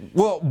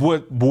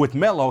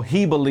Mello,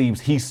 he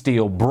believes he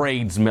still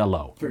braids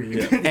Mello.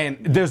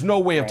 And there's no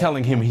way of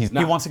telling him he's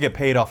not. He wants to get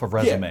paid off of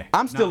resume.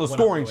 I'm still a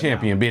scoring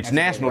champion, bitch,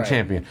 national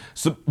champion.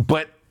 So,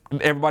 but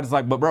everybody's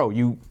like, but bro,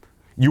 you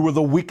were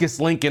the weakest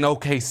link in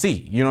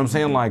OKC. You know what I'm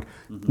saying? Like,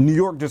 New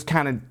York just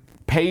kind of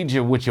paid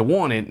you what you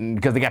wanted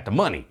because they got the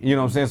money. You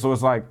know what I'm saying? So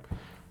it's like,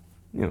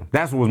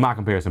 that's what was my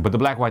comparison. But the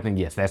black-white thing,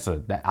 yes,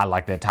 I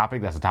like that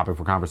topic. That's a topic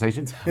for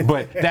conversation.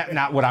 But that's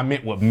not what I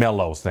meant with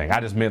Melo's thing.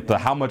 I just meant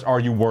how much are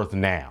you worth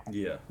now?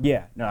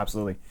 Yeah, no,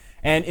 absolutely.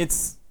 And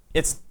it's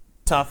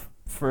tough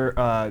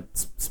for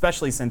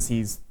especially since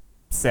he's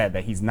said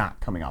that he's not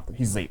coming off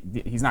he's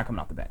not coming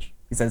off the bench.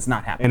 He said it's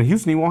not happening. And in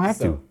Houston, he won't have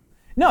to.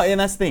 No, and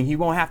that's the thing. He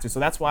won't have to. So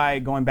that's why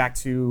going back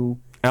to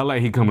LA,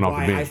 he coming off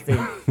the I bench.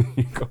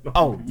 think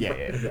oh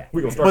yeah.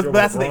 we're gonna start. But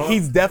that's the thing.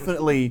 He's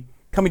definitely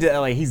coming to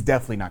LA, he's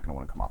definitely not going to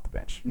want to come off the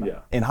bench. Yeah.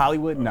 In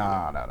Hollywood,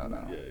 no.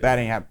 That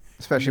ain't happening.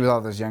 Especially with all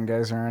those young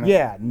guys around.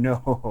 Yeah,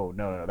 no,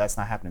 that's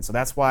not happening. So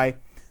that's why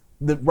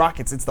the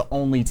Rockets, it's the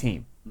only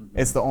team.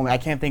 It's the only. I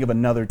can't think of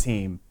another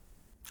team.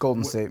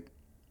 Golden State.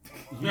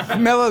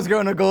 Melo's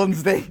going to Golden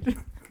State.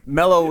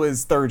 Melo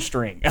is third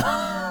string.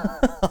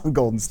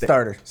 Golden State.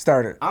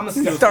 Starter. I'm a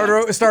still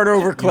Starter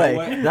over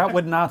Clay. That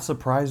would not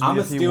surprise me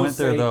I'ma if he still went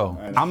there, say- though.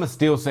 I'm gonna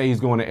still say he's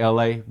going to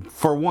LA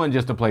for one,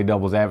 just to play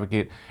devil's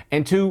advocate,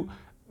 and two,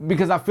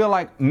 because I feel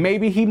like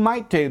maybe he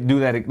might do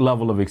that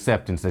level of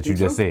acceptance that you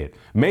just said.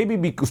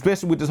 Maybe,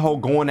 especially with this whole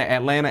going to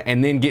Atlanta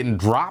and then getting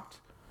dropped,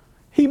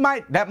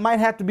 that might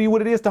have to be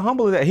what it is to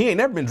humble that. He ain't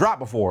never been dropped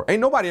before. Ain't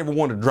nobody ever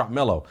wanted to drop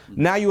Melo.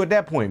 Now you at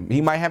that point,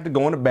 he might have to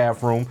go in the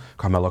bathroom.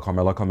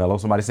 Carmelo.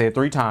 Somebody say it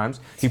 3 times.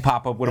 He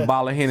pop up with a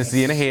bottle of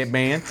Hennessy and a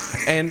headband,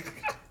 and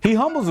he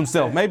humbles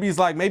himself. Maybe he's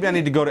like, maybe I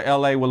need to go to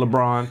LA with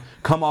LeBron,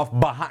 come off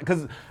behind.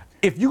 Because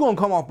if you're gonna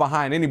come off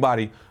behind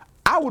anybody,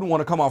 I wouldn't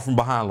want to come off from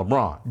behind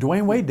LeBron.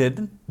 Dwayne Wade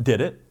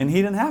did it, and he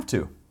didn't have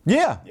to.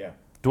 Yeah.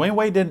 Dwayne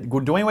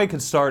Wade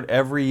could start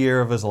every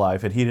year of his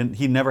life, and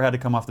he never had to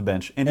come off the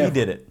bench, and he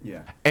did it.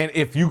 Yeah. And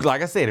if you,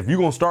 like I said, if you're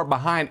gonna start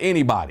behind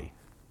anybody,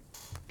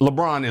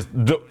 LeBron is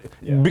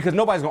because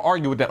nobody's gonna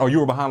argue with that. Oh, you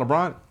were behind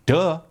LeBron?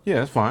 Duh. Yeah,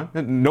 that's fine.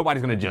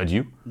 Nobody's gonna judge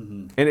you.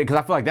 And because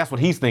I feel like that's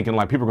what he's thinking.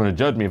 Like people are gonna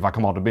judge me if I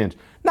come off the bench.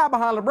 Not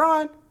behind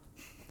LeBron.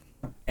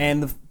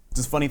 And the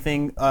just funny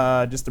thing,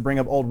 just to bring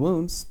up old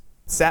wounds,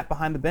 sat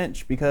behind the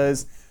bench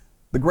because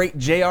the great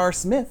J.R.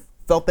 Smith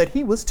felt that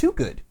he was too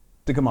good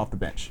to come off the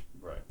bench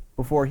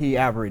before he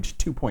averaged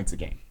 2 points a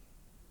game.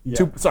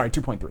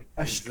 2.3.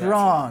 A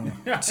strong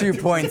 2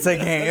 points a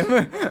game.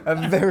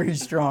 A very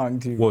strong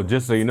 2. Well,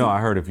 just so you know, I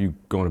heard if you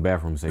go in the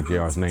bathroom and say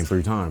JR's name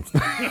 3 times,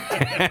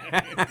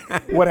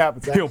 What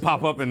happens? he'll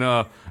pop up and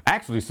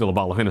actually steal a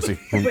bottle of Hennessy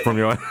from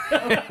your.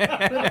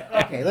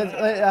 Okay, let's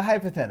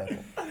hypothetical.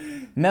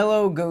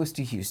 Melo goes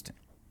to Houston,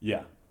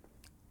 Yeah.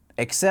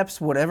 accepts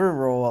whatever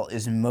role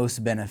is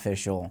most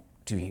beneficial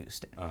to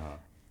Houston.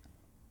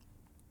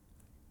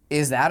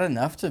 Is that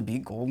enough to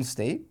beat Golden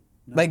State?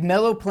 Like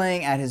Melo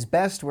playing at his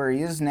best where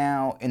he is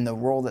now in the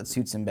role that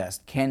suits him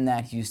best. Can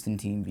that Houston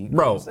team beat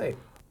Bro, Golden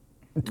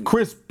State?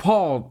 Chris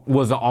Paul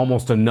was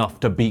almost enough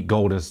to beat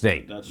Golden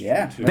State. That's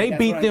Yeah. true, too. They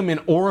beat them in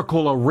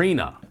Oracle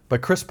Arena.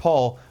 But Chris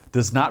Paul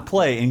does not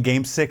play in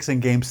Game 6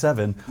 and Game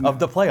 7 of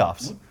the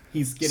playoffs.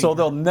 He's getting So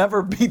they'll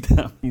never beat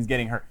them. He's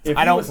getting hurt. If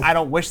I he don't. was- I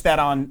don't wish that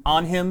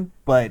on him,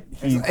 but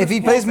he. If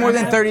he plays more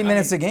than 30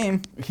 minutes a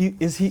game,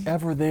 Is he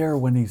ever there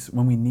when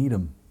we need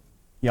him?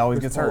 He always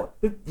gets hurt.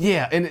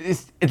 Yeah, and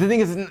the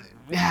thing is,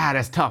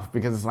 that's tough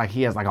because it's like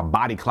he has like a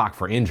body clock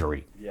for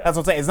injury. That's what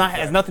I'm saying. It's not. It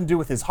has nothing to do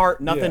with his heart.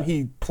 Nothing. Yeah.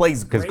 He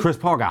plays Because great. Chris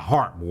Paul got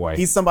heart, boy.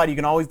 He's somebody you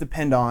can always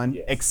depend on,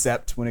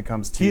 except when it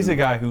comes to. He's a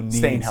guy who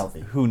staying needs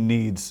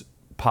healthy.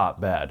 Pop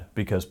bad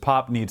because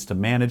Pop needs to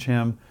manage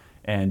him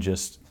and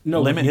just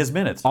limit his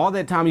minutes. all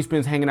that time he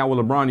spends hanging out with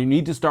LeBron, you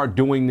need to start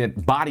doing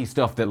that body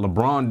stuff that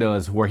LeBron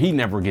does where he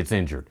never gets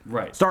injured.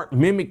 Right. Start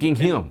mimicking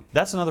him.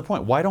 That's another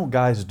point. Why don't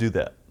guys do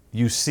that?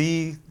 You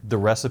see the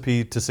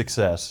recipe to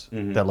success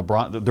that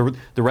LeBron,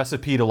 the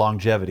recipe to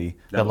longevity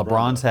that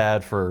LeBron's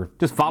had for.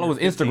 Just follow his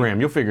Instagram.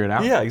 You'll figure it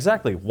out. Yeah,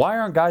 exactly. Why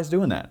aren't guys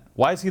doing that?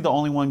 Why is he the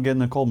only one getting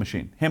the cold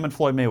machine? Him and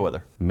Floyd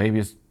Mayweather. Maybe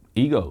it's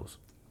egos.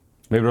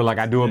 Maybe they're like,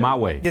 I do it my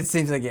way. it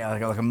seems like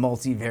like a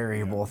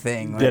multivariable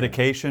thing. Like,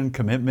 Dedication,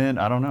 commitment,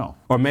 I don't know.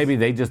 Or maybe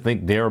they just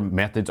think their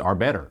methods are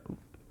better.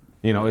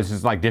 You know, it's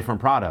just like different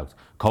products.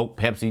 Coke,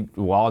 Pepsi,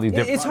 all these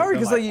different It's hard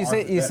because like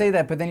you say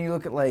that, but then you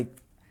look at like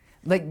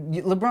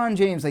LeBron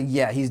James. Like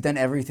he's done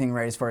everything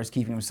right as far as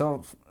keeping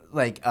himself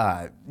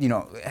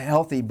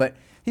healthy, but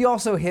he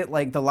also hit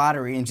like the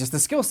lottery and just the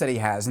skill set he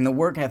has and the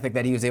work ethic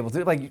that he was able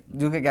to. Like you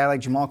look at a guy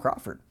like Jamal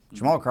Crawford.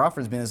 Jamal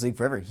Crawford's been in this league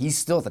forever. He's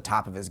still at the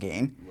top of his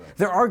game. Right.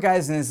 There are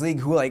guys in this league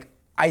who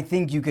I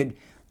think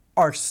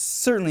are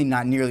certainly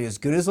not nearly as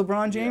good as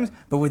LeBron James,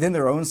 but within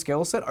their own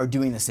skill set are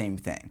doing the same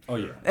thing. Oh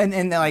yeah. And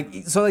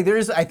there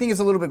is, I think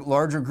it's a little bit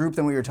larger group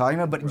than we were talking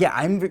about, but yeah,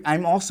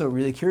 I'm also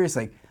really curious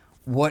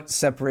what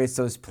separates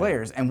those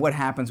players and what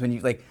happens when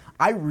you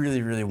I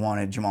really, really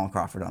wanted Jamal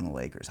Crawford on the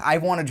Lakers.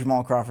 I've wanted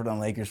Jamal Crawford on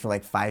the Lakers for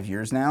 5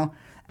 years now,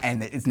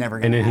 and it's never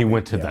going to happen. And then he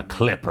went to the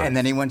Clippers. And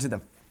then he went to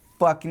the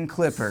fucking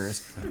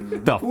Clippers.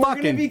 The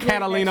fucking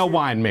Catalina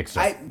wine mixer.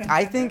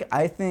 I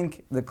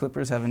think the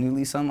Clippers have a new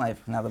lease on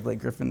life now that Blake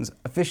Griffin's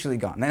officially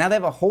gone. Now they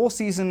have a whole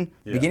season,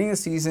 beginning of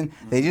the season.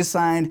 They just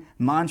signed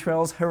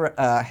Montrezl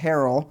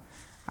Harrell.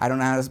 I don't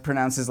know how to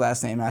pronounce his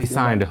last name. He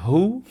signed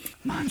who?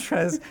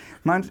 Montrezl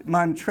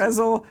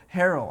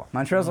Harrell.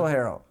 Montrezl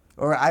Harrell.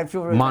 Or I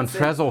feel really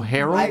Montrezl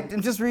Harrell?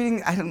 I'm just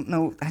reading. I don't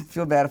know. I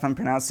feel bad if I'm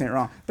pronouncing it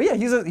wrong. But yeah,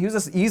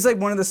 he's like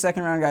one of the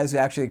second round guys who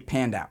actually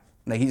panned out.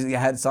 He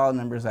had solid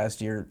numbers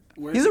last year.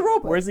 He's a role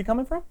player. Where's he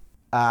coming from?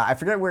 I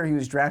forget where he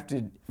was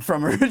drafted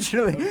from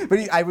originally, but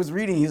I was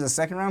reading he was a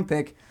second-round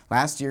pick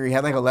last year. He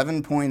had like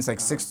 11 points, like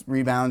 6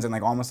 rebounds, and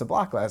like almost a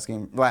block last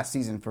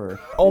season for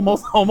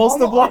Almost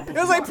the block. It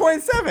was like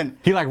 0.7.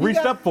 He like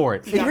reached up for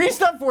it. He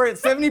reached up for it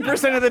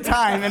 70% of the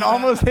time and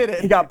almost hit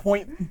it. He got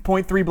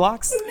 0.3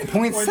 blocks.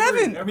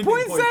 0.7.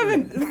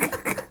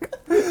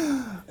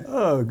 0.7.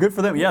 Oh, good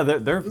for them. Yeah,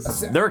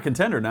 they're a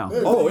contender now.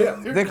 Oh yeah.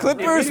 The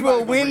Clippers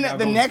will win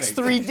the next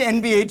 3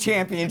 NBA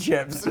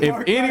championships. If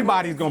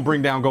anybody's gonna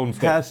bring down Golden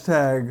State,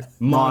 Hashtag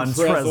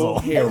Montrezl.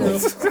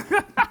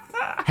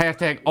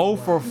 hashtag 0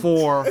 for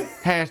 4,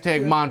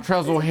 hashtag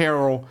Montrezl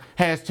Harrell,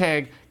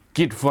 hashtag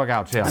get the fuck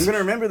out, I'm Chelsea. gonna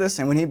remember this,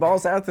 and when he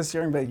balls out this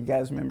year, I'm like, you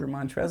guys remember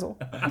Montrezl?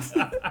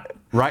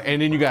 Right,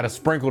 and then you gotta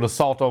sprinkle the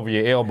salt over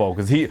your elbow,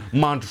 cause he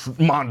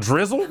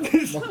Mondrizzle?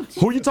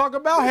 Who you talking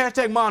about?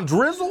 Hashtag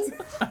Mondrizzle?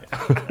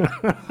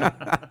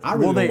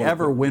 Will they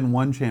ever win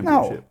one No,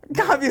 championship?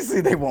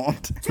 obviously they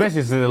won't.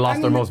 Especially since they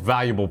lost their most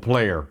valuable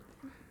player.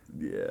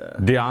 Yeah.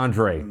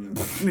 DeAndre.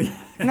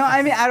 No,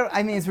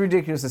 I mean, it's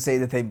ridiculous to say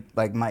that they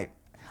like might.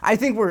 I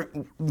think we're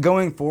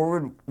going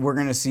forward. We're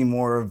gonna see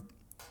more of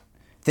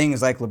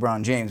things like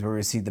LeBron James, where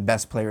we see the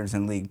best players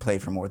in the league play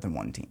for more than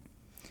one team.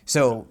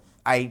 So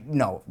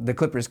the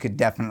Clippers could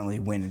definitely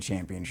win a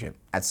championship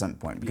at some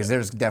point because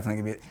there's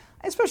definitely gonna be,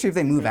 especially if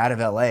they move out of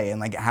LA and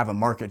like have a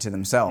market to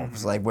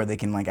themselves, like where they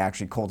can like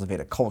actually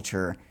cultivate a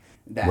culture.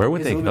 Where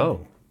would they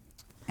go?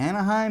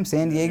 Anaheim,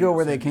 San Diego,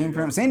 where they came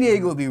from. San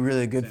Diego would be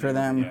really good for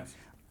them.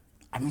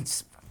 I mean,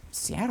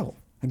 Seattle.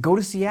 Like, go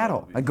to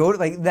Seattle.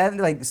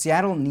 Like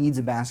Seattle needs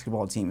a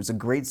basketball team. It's a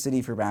great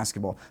city for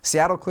basketball.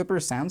 Seattle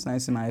Clippers sounds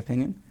nice in my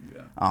opinion.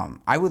 Yeah.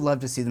 I would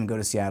love to see them go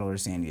to Seattle or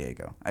San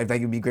Diego. I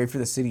think it'd be great for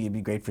the city. It'd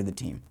be great for the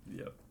team.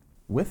 Yep.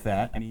 With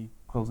that, any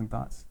closing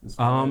thoughts?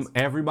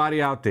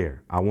 Everybody out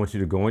there, I want you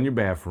to go in your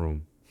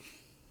bathroom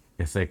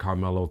and say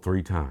Carmelo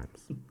 3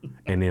 times,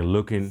 and then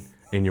look in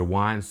your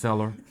wine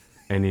cellar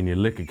and in your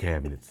liquor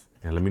cabinets.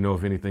 And let me know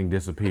if anything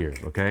disappears,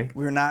 okay?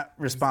 We're not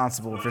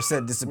responsible for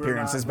said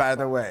disappearances, by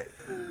the way.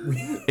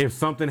 If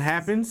something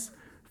happens,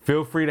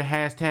 feel free to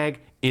hashtag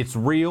it's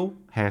real,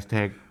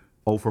 hashtag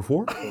 0 for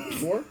 4.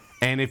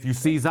 And if you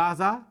see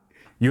Zaza,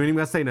 you ain't even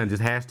gotta say nothing,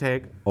 just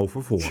hashtag 0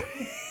 for 4.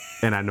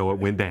 And I know it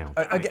went down.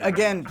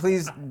 Again,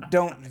 please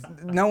don't.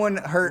 No one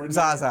hurt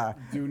Zaza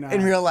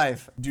in real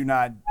life. Do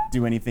not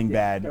do anything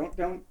bad.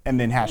 Don't. And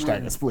then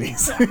hashtag us,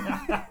 please.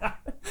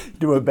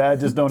 Do it bad,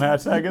 just don't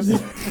hashtag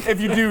us. If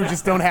you do,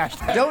 just don't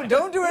hashtag.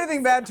 Don't do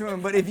anything bad to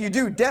him. But if you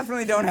do,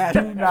 definitely don't Do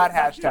hashtag. not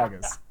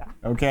hashtag us.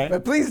 Okay?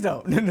 But please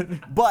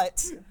don't.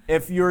 But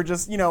if you're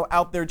just,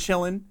 out there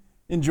chilling,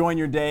 enjoying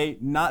your day,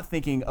 not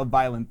thinking of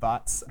violent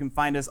thoughts, you can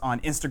find us on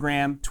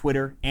Instagram,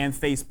 Twitter, and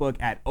Facebook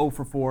at 0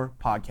 for 4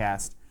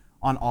 Podcast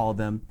on all of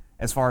them.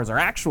 As far as our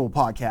actual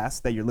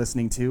podcast that you're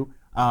listening to, you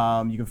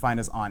can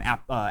find us on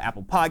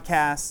Apple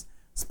Podcasts,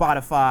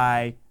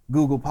 Spotify,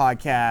 Google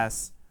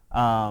Podcasts,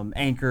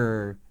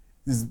 Anchor.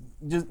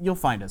 You'll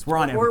find us. We're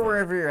on everything. Or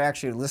wherever you're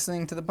actually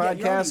listening to the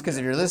podcast, because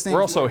if you're listening,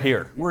 We're also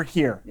here. We're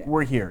here.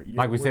 We're here.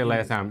 Like we said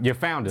last time, you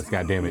found us,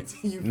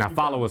 goddammit. Now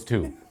follow us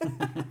too.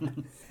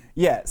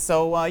 Yeah,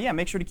 so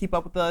make sure to keep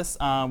up with us.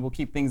 We'll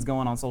keep things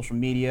going on social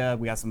media.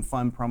 We got some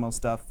fun promo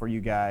stuff for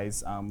you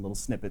guys, little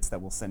snippets that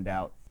we'll send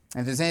out.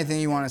 if there's anything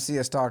you want to see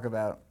us talk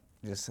about,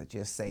 just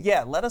say.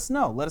 Yeah, let us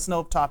know. Let us know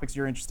of topics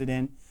you're interested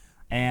in.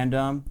 And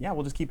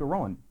we'll just keep it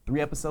rolling.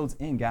 3 episodes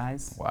in,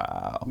 guys.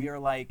 Wow. We are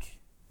like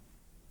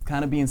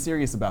kind of being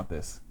serious about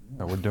this.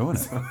 No, we're doing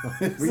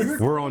it.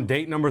 We're on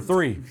date number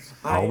 3.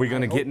 Are we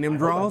gonna get in them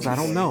draws? I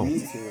don't know.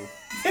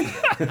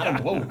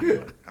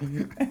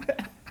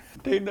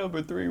 Date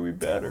number 3, we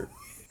better.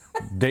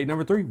 Date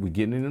number 3, we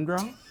getting in them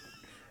draws?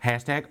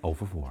 Hashtag 0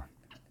 for 4.